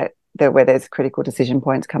ones that where there's critical decision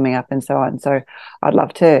points coming up and so on. So I'd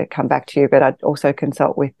love to come back to you, but I'd also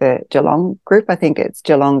consult with the Geelong group. I think it's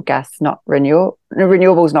Geelong Gas, not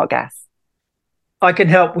renewables, not gas. I can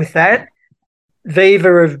help with that.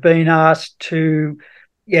 Viva have been asked to,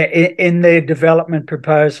 in their development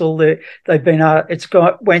proposal, they've been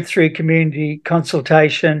went through community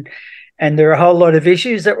consultation, and there are a whole lot of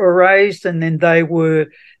issues that were raised, and then they were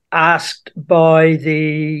asked by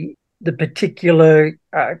the particular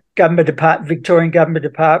Victorian government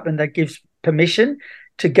department that gives permission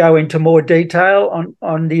to go into more detail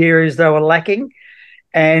on the areas they were lacking,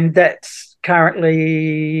 and that's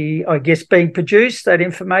currently, I guess, being produced, that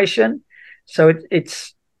information. So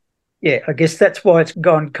it's I guess that's why it's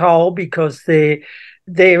gone cold, because they're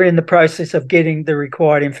in the process of getting the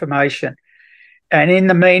required information. And in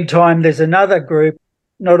the meantime, there's another group,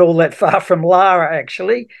 not all that far from Lara,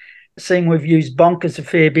 actually, seeing we've used bonkers a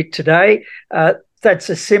fair bit today. That's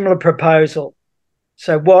a similar proposal.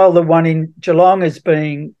 So while the one in Geelong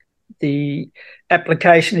the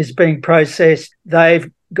application is being processed, they've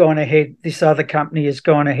gone ahead, this other company has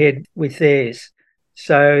gone ahead with theirs.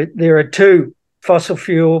 So there are two fossil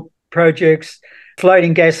fuel projects,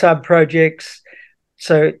 floating gas hub projects.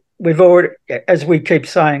 So we've already, as we keep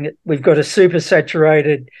saying, we've got a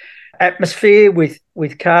supersaturated atmosphere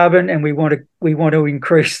with carbon, and we want to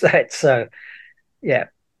increase that. So, yeah,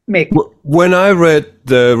 Mick. When I read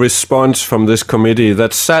the response from this committee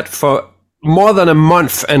that sat for more than a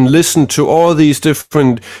month and listened to all these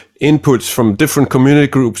different inputs from different community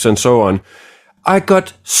groups and so on, I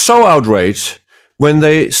got so outraged when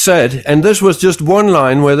they said, and this was just one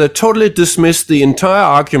line where they totally dismissed the entire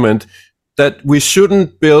argument that we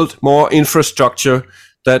shouldn't build more infrastructure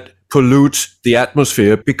that pollutes the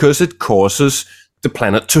atmosphere because it causes the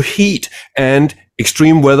planet to heat and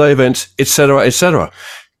extreme weather events, etc., etc.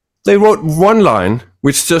 They wrote one line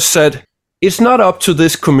which just said, it's not up to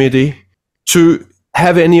this committee to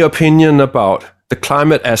have any opinion about the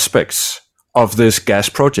climate aspects of this gas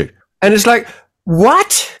project. And it's like,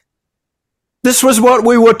 what? This was what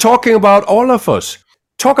we were talking about, all of us.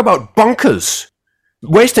 Talk about bonkers.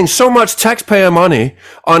 Wasting so much taxpayer money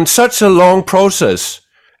on such a long process.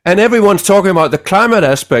 And everyone's talking about the climate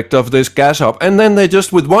aspect of this gas hub. And then they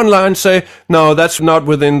just with one line say, no, that's not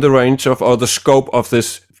within the range of or the scope of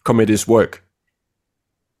this committee's work.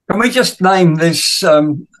 Can we just name this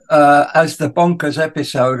as the bonkers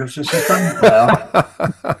episode of the Sustainable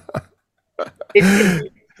Hour?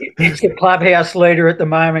 It's the clubhouse leader at the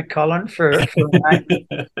moment, Colin, for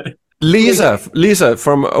Lisa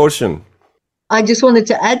from Ocean. I just wanted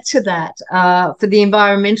to add to that for the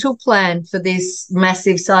environmental plan for this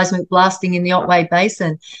massive seismic blasting in the Otway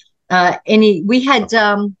Basin. We had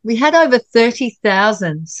over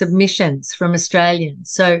 30,000 submissions from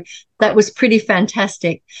Australians, so that was pretty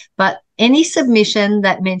fantastic. But any submission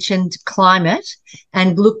that mentioned climate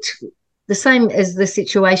and looked the same as the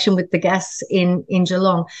situation with the gas in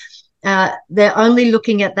Geelong, they're only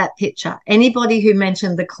looking at that picture. Anybody who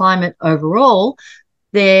mentioned the climate overall,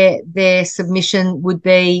 their submission would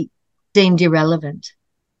be deemed irrelevant,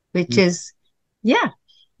 which is,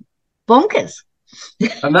 bonkers.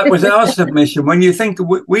 And that was our submission. When you think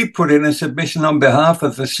we put in a submission on behalf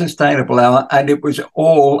of the Sustainable Hour, and it was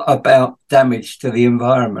all about damage to the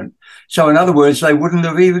environment. So in other words, they wouldn't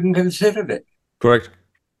have even considered it. Correct.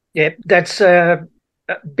 Yeah, that's a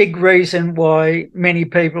big reason why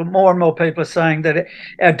more and more people are saying that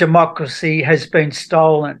our democracy has been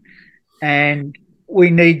stolen and we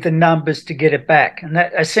need the numbers to get it back. And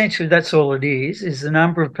that essentially that's all it is the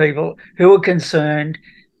number of people who are concerned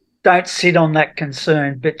don't sit on that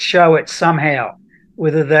concern but show it somehow,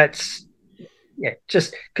 whether that's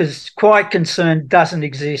just because quiet concern doesn't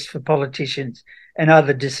exist for politicians and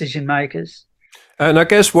other decision makers. And I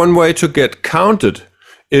guess one way to get counted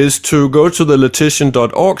is to go to the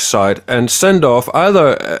letition.org site and send off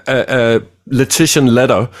either a letition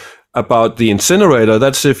letter about the incinerator.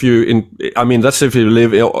 That's if you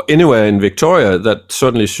live anywhere in Victoria. That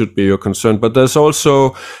certainly should be your concern. But there's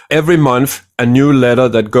also every month a new letter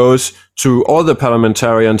that goes to all the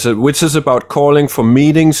parliamentarians, which is about calling for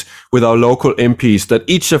meetings with our local MPs, that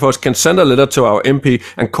each of us can send a letter to our MP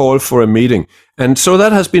and call for a meeting. And so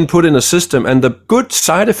that has been put in a system. And the good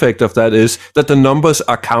side effect of that is that the numbers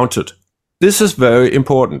are counted. This is very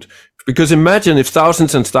important. Because imagine if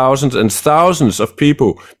thousands and thousands and thousands of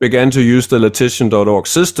people began to use the letition.org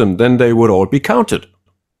system, then they would all be counted.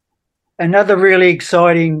 Another really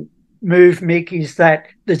exciting move, Mick, is that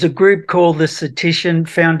there's a group called the Sortition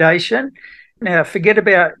Foundation. Now, forget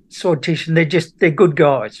about sortition. They're good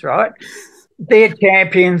guys, right? They're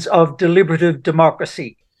champions of deliberative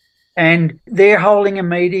democracy. And they're holding a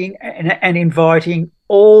meeting and inviting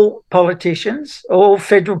all politicians, all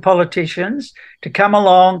federal politicians, to come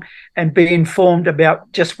along and be informed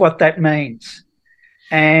about just what that means.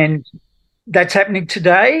 And that's happening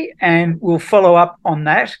today, and we'll follow up on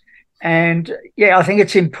that. And, yeah, I think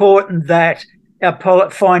it's important that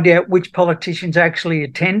find out which politicians actually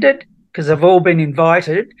attended, because they've all been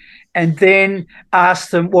invited, and then ask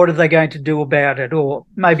them what are they going to do about it, or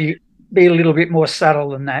maybe be a little bit more subtle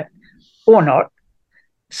than that, or not.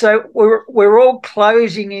 So we're all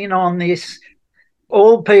closing in on this.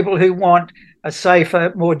 All people who want a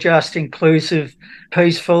safer, more just, inclusive,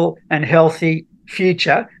 peaceful and healthy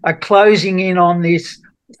future are closing in on this.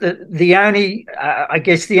 The only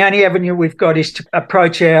avenue we've got is to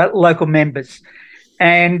approach our local members,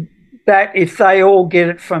 and that if they all get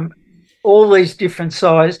it from all these different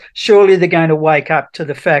sides, surely they're going to wake up to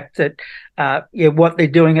the fact that what they're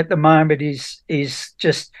doing at the moment is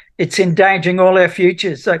just, it's endangering all our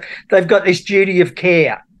futures. So they've got this duty of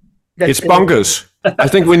care. It's bonkers. I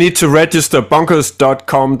think we need to register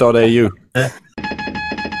bonkers.com.au.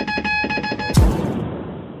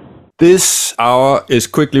 This hour is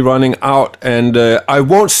quickly running out, and I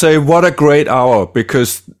won't say what a great hour,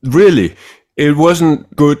 because really it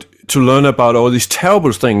wasn't good to learn about all these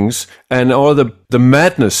terrible things and all the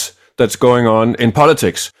madness that's going on in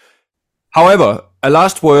politics. However, a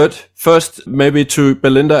last word first, maybe to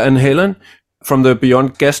Belinda and Helen from the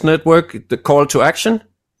Beyond Gas Network, the call to action.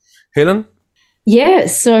 Helen? Yeah,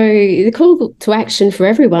 so the call to action for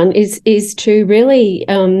everyone is to really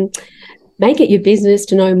make it your business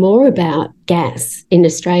to know more about gas in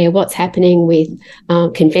Australia, what's happening with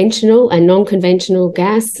conventional and non-conventional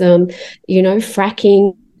gas,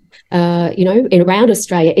 fracking, in around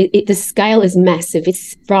Australia. The scale is massive.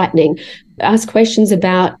 It's frightening. Ask questions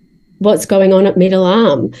about what's going on at Middle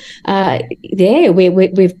Arm.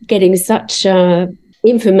 We're getting such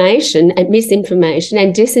information and misinformation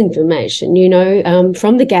and disinformation,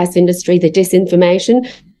 from the gas industry, the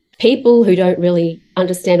disinformation, people who don't really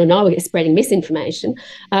understand or know are spreading misinformation.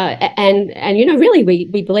 Really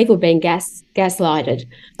we believe we're being gaslighted.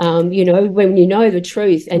 When you know the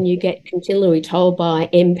truth and you get continually told by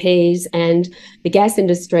MPs and the gas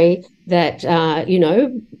industry that,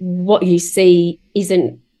 what you see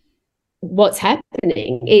isn't what's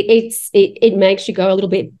happening, it makes you go a little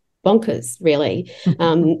bit bonkers, really.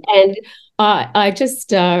 And I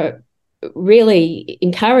just really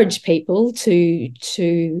encourage people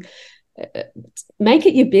to make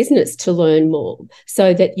it your business to learn more,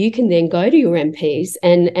 so that you can then go to your MPs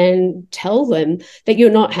and tell them that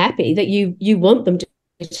you're not happy, that you want them to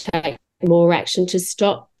take more action to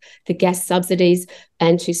stop the gas subsidies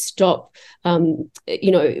and to stop,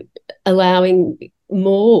 allowing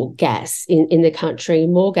more gas in the country,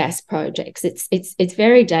 more gas projects. It's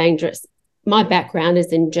very dangerous. My background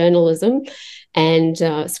is in journalism and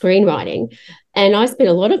screenwriting, and I spent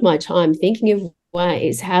a lot of my time thinking of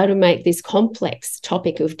ways how to make this complex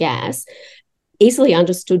topic of gas easily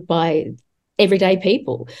understood by everyday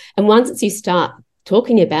people. And once you start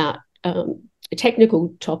talking about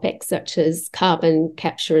technical topics such as carbon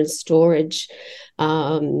capture and storage,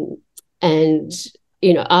 and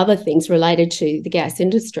other things related to the gas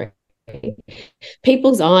industry,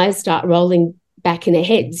 people's eyes start rolling back in their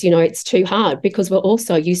heads. It's too hard, because we're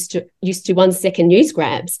also used to 1 second news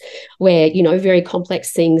grabs where, very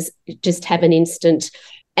complex things just have an instant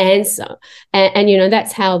answer. And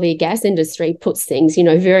that's how the gas industry puts things,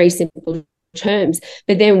 very simple terms.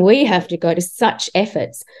 But then we have to go to such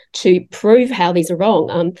efforts to prove how these are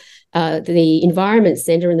wrong. The Environment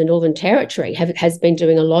Centre in the Northern Territory has been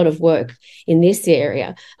doing a lot of work in this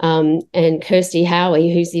area. And Kirsty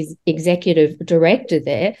Hathway, who's the executive director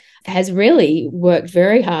there, has really worked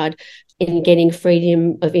very hard in getting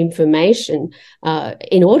freedom of information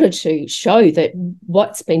in order to show that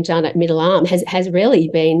what's been done at Middle Arm has really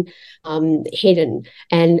been hidden,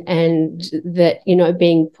 and that, you know,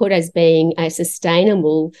 being put as being a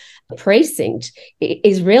sustainable precinct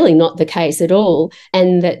is really not the case at all,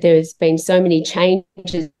 and that there's been so many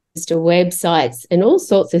changes to websites and all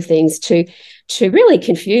sorts of things to really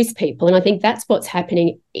confuse people. And I think that's what's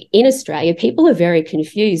happening in Australia. People are very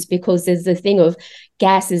confused because there's the thing of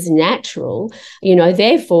gas is natural, you know,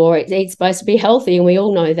 therefore it's supposed to be healthy, and we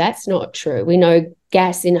all know that's not true. We know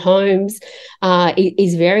gas in homes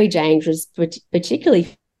is very dangerous, particularly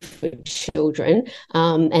for children,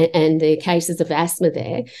 and the cases of asthma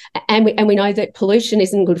there. And we know that pollution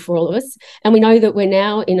isn't good for all of us. And we know that we're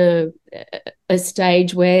now in a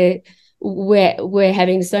stage where we're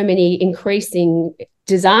having so many increasing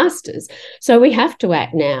disasters. So we have to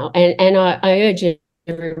act now. And I urge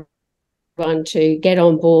everyone to get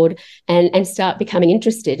on board and start becoming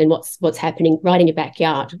interested in what's happening right in your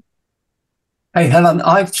backyard. Hey, Helen,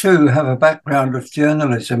 I too have a background of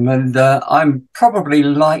journalism, and I'm probably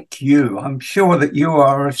like you. I'm sure that you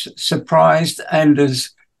are as surprised and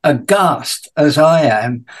as aghast as I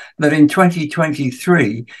am that in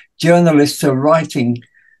 2023, journalists are writing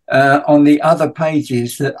on the other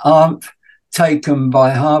pages that aren't taken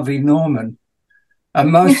by Harvey Norman.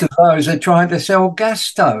 And most of those are trying to sell gas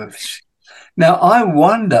stoves. Now, I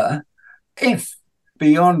wonder if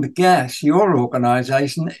Beyond Gas, your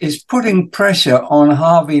organisation, is putting pressure on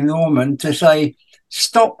Harvey Norman to say,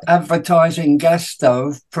 stop advertising gas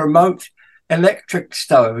stove, promote electric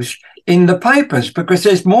stoves in the papers, because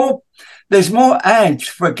there's more ads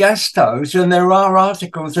for gas stoves than there are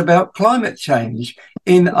articles about climate change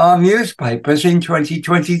in our newspapers in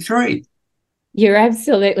 2023. You're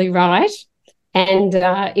absolutely right. And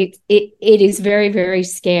it is very, very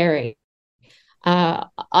scary.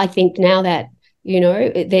 I think now that, you know,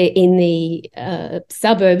 they're in the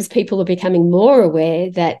suburbs, people are becoming more aware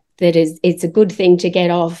that it's a good thing to get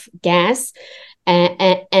off gas,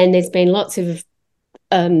 and there's been lots of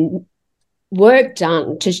work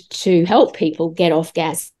done to help people get off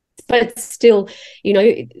gas. But still, you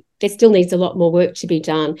know, there still needs a lot more work to be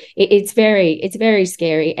done. It's very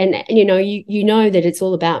scary, and you know that it's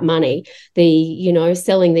all about money.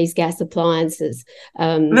 Selling these gas appliances.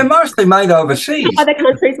 They're mostly made overseas. Other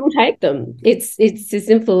countries will take them. It's as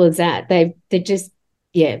simple as that. They're just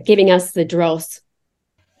giving us the dross.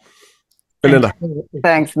 Belinda.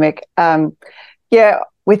 Thanks, Mick.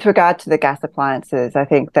 With regard to the gas appliances, I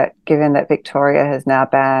think that given that Victoria has now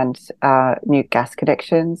banned new gas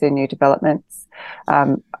connections in new developments,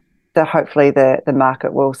 that hopefully the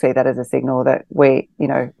market will see that as a signal that we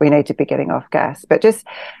need to be getting off gas. But just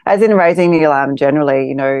as in raising the alarm generally,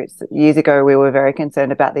 you know, years ago we were very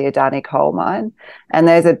concerned about the Adani coal mine, and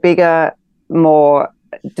there's a bigger, more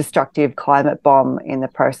destructive climate bomb in the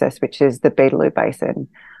process, which is the Beetaloo Basin.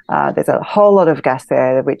 There's a whole lot of gas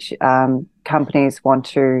there which companies want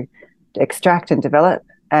to extract and develop,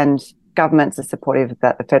 and governments are supportive of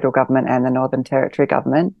that, the federal government and the Northern Territory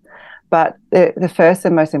government. But the first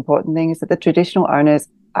and most important thing is that the traditional owners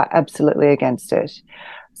are absolutely against it.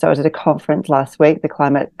 So I was at a conference last week, the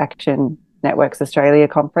Climate Action Networks Australia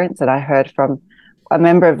conference, and I heard from a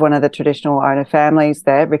member of one of the traditional owner families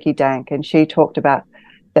there, Ricky Dank, and she talked about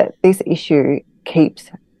that this issue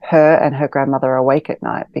keeps her and her grandmother awake at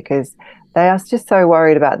night because they are just so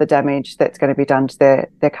worried about the damage that's going to be done to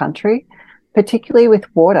their country, particularly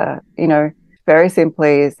with water. You know, very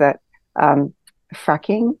simply is that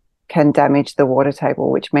fracking can damage the water table,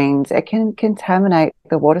 which means it can contaminate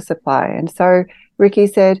the water supply. And so Ricky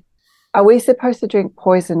said, are we supposed to drink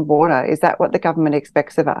poisoned water? Is that what the government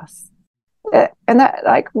expects of us? And that,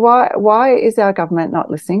 like, why is our government not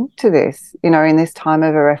listening to this? You know, in this time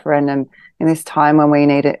of a referendum, in this time when we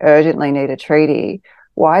urgently need a treaty,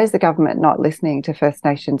 why is the government not listening to First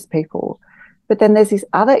Nations people? But then there's this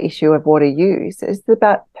other issue of water use. It's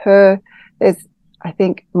about there's, I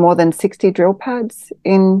think, more than 60 drill pads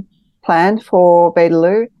planned for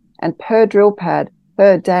Beetaloo, and per drill pad,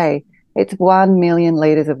 per day, it's 1 million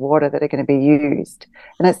litres of water that are going to be used.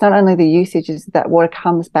 And it's not only the usage, it's that water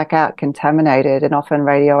comes back out contaminated and often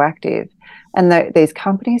radioactive. And these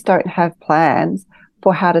companies don't have plans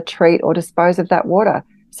for how to treat or dispose of that water.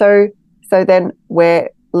 So then we're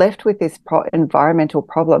left with this environmental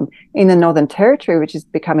problem in the Northern Territory, which is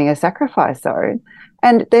becoming a sacrifice zone,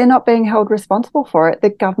 and they're not being held responsible for it. The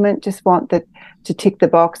government just want to tick the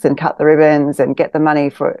box and cut the ribbons and get the money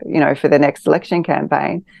for the next election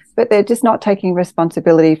campaign, but they're just not taking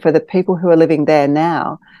responsibility for the people who are living there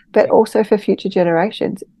now, but also for future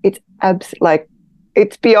generations. It's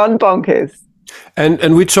beyond bonkers.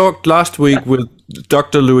 And we talked last week with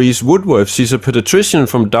Dr. Louise Woodworth. She's a pediatrician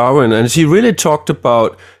from Darwin, and she really talked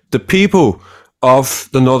about the people of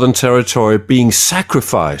the Northern Territory being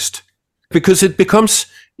sacrificed, because it becomes,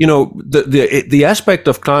 the aspect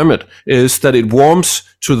of climate is that it warms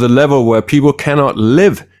to the level where people cannot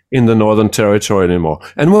live in the Northern Territory anymore.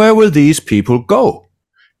 And where will these people go?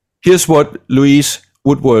 Here's what Louise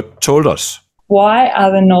Woodworth told us. Why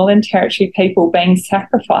are the Northern Territory people being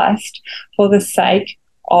sacrificed for the sake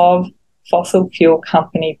of fossil fuel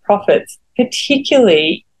company profits,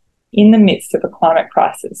 particularly in the midst of a climate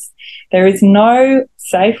crisis? There is no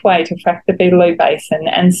safe way to frack the Beetaloo Basin,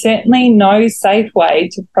 and certainly no safe way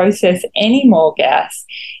to process any more gas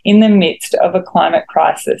in the midst of a climate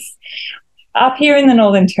crisis. Up here in the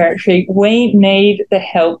Northern Territory, we need the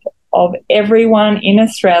help of everyone in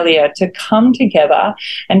Australia to come together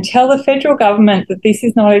and tell the federal government that this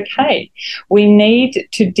is not okay. We need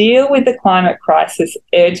to deal with the climate crisis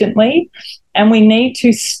urgently, and we need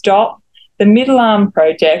to stop the Middle Arm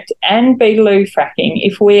project and Beetaloo fracking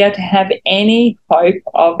if we are to have any hope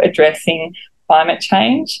of addressing climate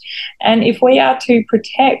change, and if we are to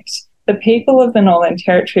protect the people of the Northern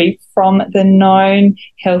Territory from the known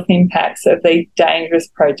health impacts of these dangerous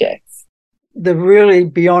projects. The really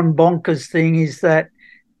beyond bonkers thing is that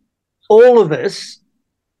all of us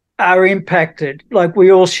are impacted. Like,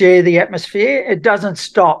 we all share the atmosphere. It doesn't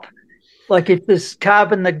stop. Like, if there's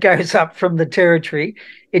carbon that goes up from the territory,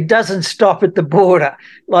 it doesn't stop at the border.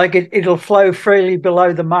 Like, it'll flow freely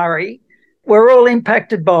below the Murray. We're all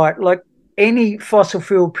impacted by it. Like, any fossil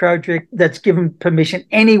fuel project that's given permission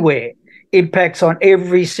anywhere impacts on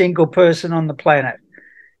every single person on the planet.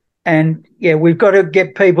 And, yeah, we've got to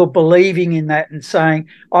get people believing in that and saying,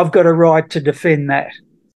 I've got a right to defend that.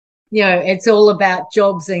 It's all about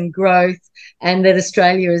jobs and growth, and that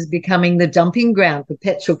Australia is becoming the dumping ground for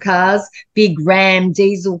petrol cars, big Ram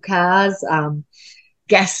diesel cars,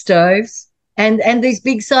 gas stoves, and these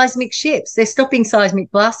big seismic ships. They're stopping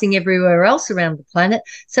seismic blasting everywhere else around the planet,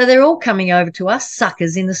 so they're all coming over to us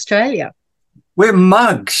suckers in Australia. We're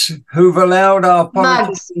mugs who've allowed our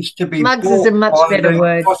politicians to be mugs is a much better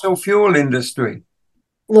word. Fossil fuel industry.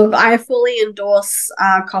 Look, I fully endorse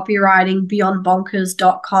copywriting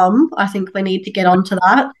beyondbonkers.com. I think we need to get onto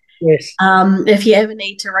that. Yes. If you ever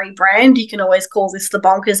need to rebrand, you can always call this the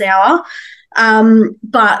Bonkers Hour.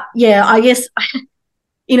 But yeah, I guess,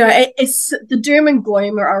 it's the doom and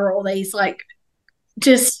gloom are all these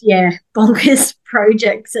bonkers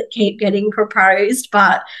projects that keep getting proposed.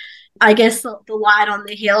 But I guess the light on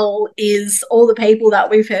the hill is all the people that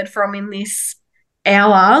we've heard from in this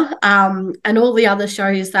hour, and all the other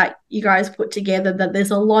shows that you guys put together, that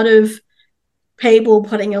there's a lot of people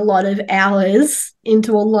putting a lot of hours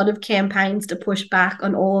into a lot of campaigns to push back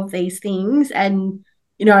on all of these things. And,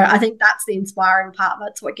 I think that's the inspiring part.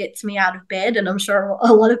 That's what gets me out of bed, and I'm sure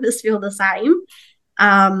a lot of us feel the same.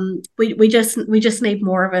 We just need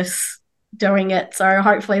more of us doing it. So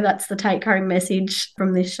hopefully that's the take-home message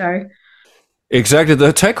from this show. Exactly.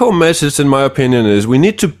 The take-home message, in my opinion, is we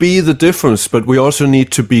need to be the difference, but we also need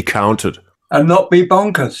to be counted. And not be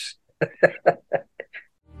bonkers.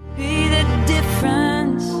 Be the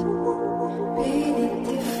difference. Be the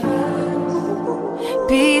difference.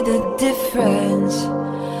 Be the difference.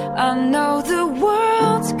 I know the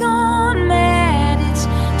world's gone mad. It's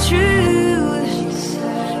true.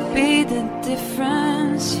 Be the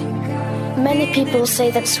difference. Many people say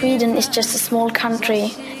that Sweden is just a small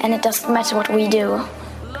country and it doesn't matter what we do.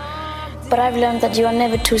 But I've learned that you are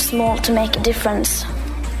never too small to make a difference.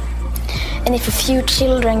 And if a few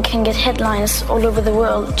children can get headlines all over the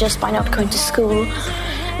world just by not going to school,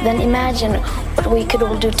 then imagine what we could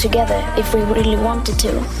all do together if we really wanted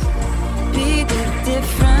to. Be the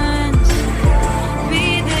difference.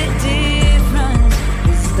 Be the difference.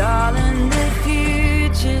 'Cause darling, the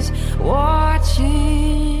future's watching.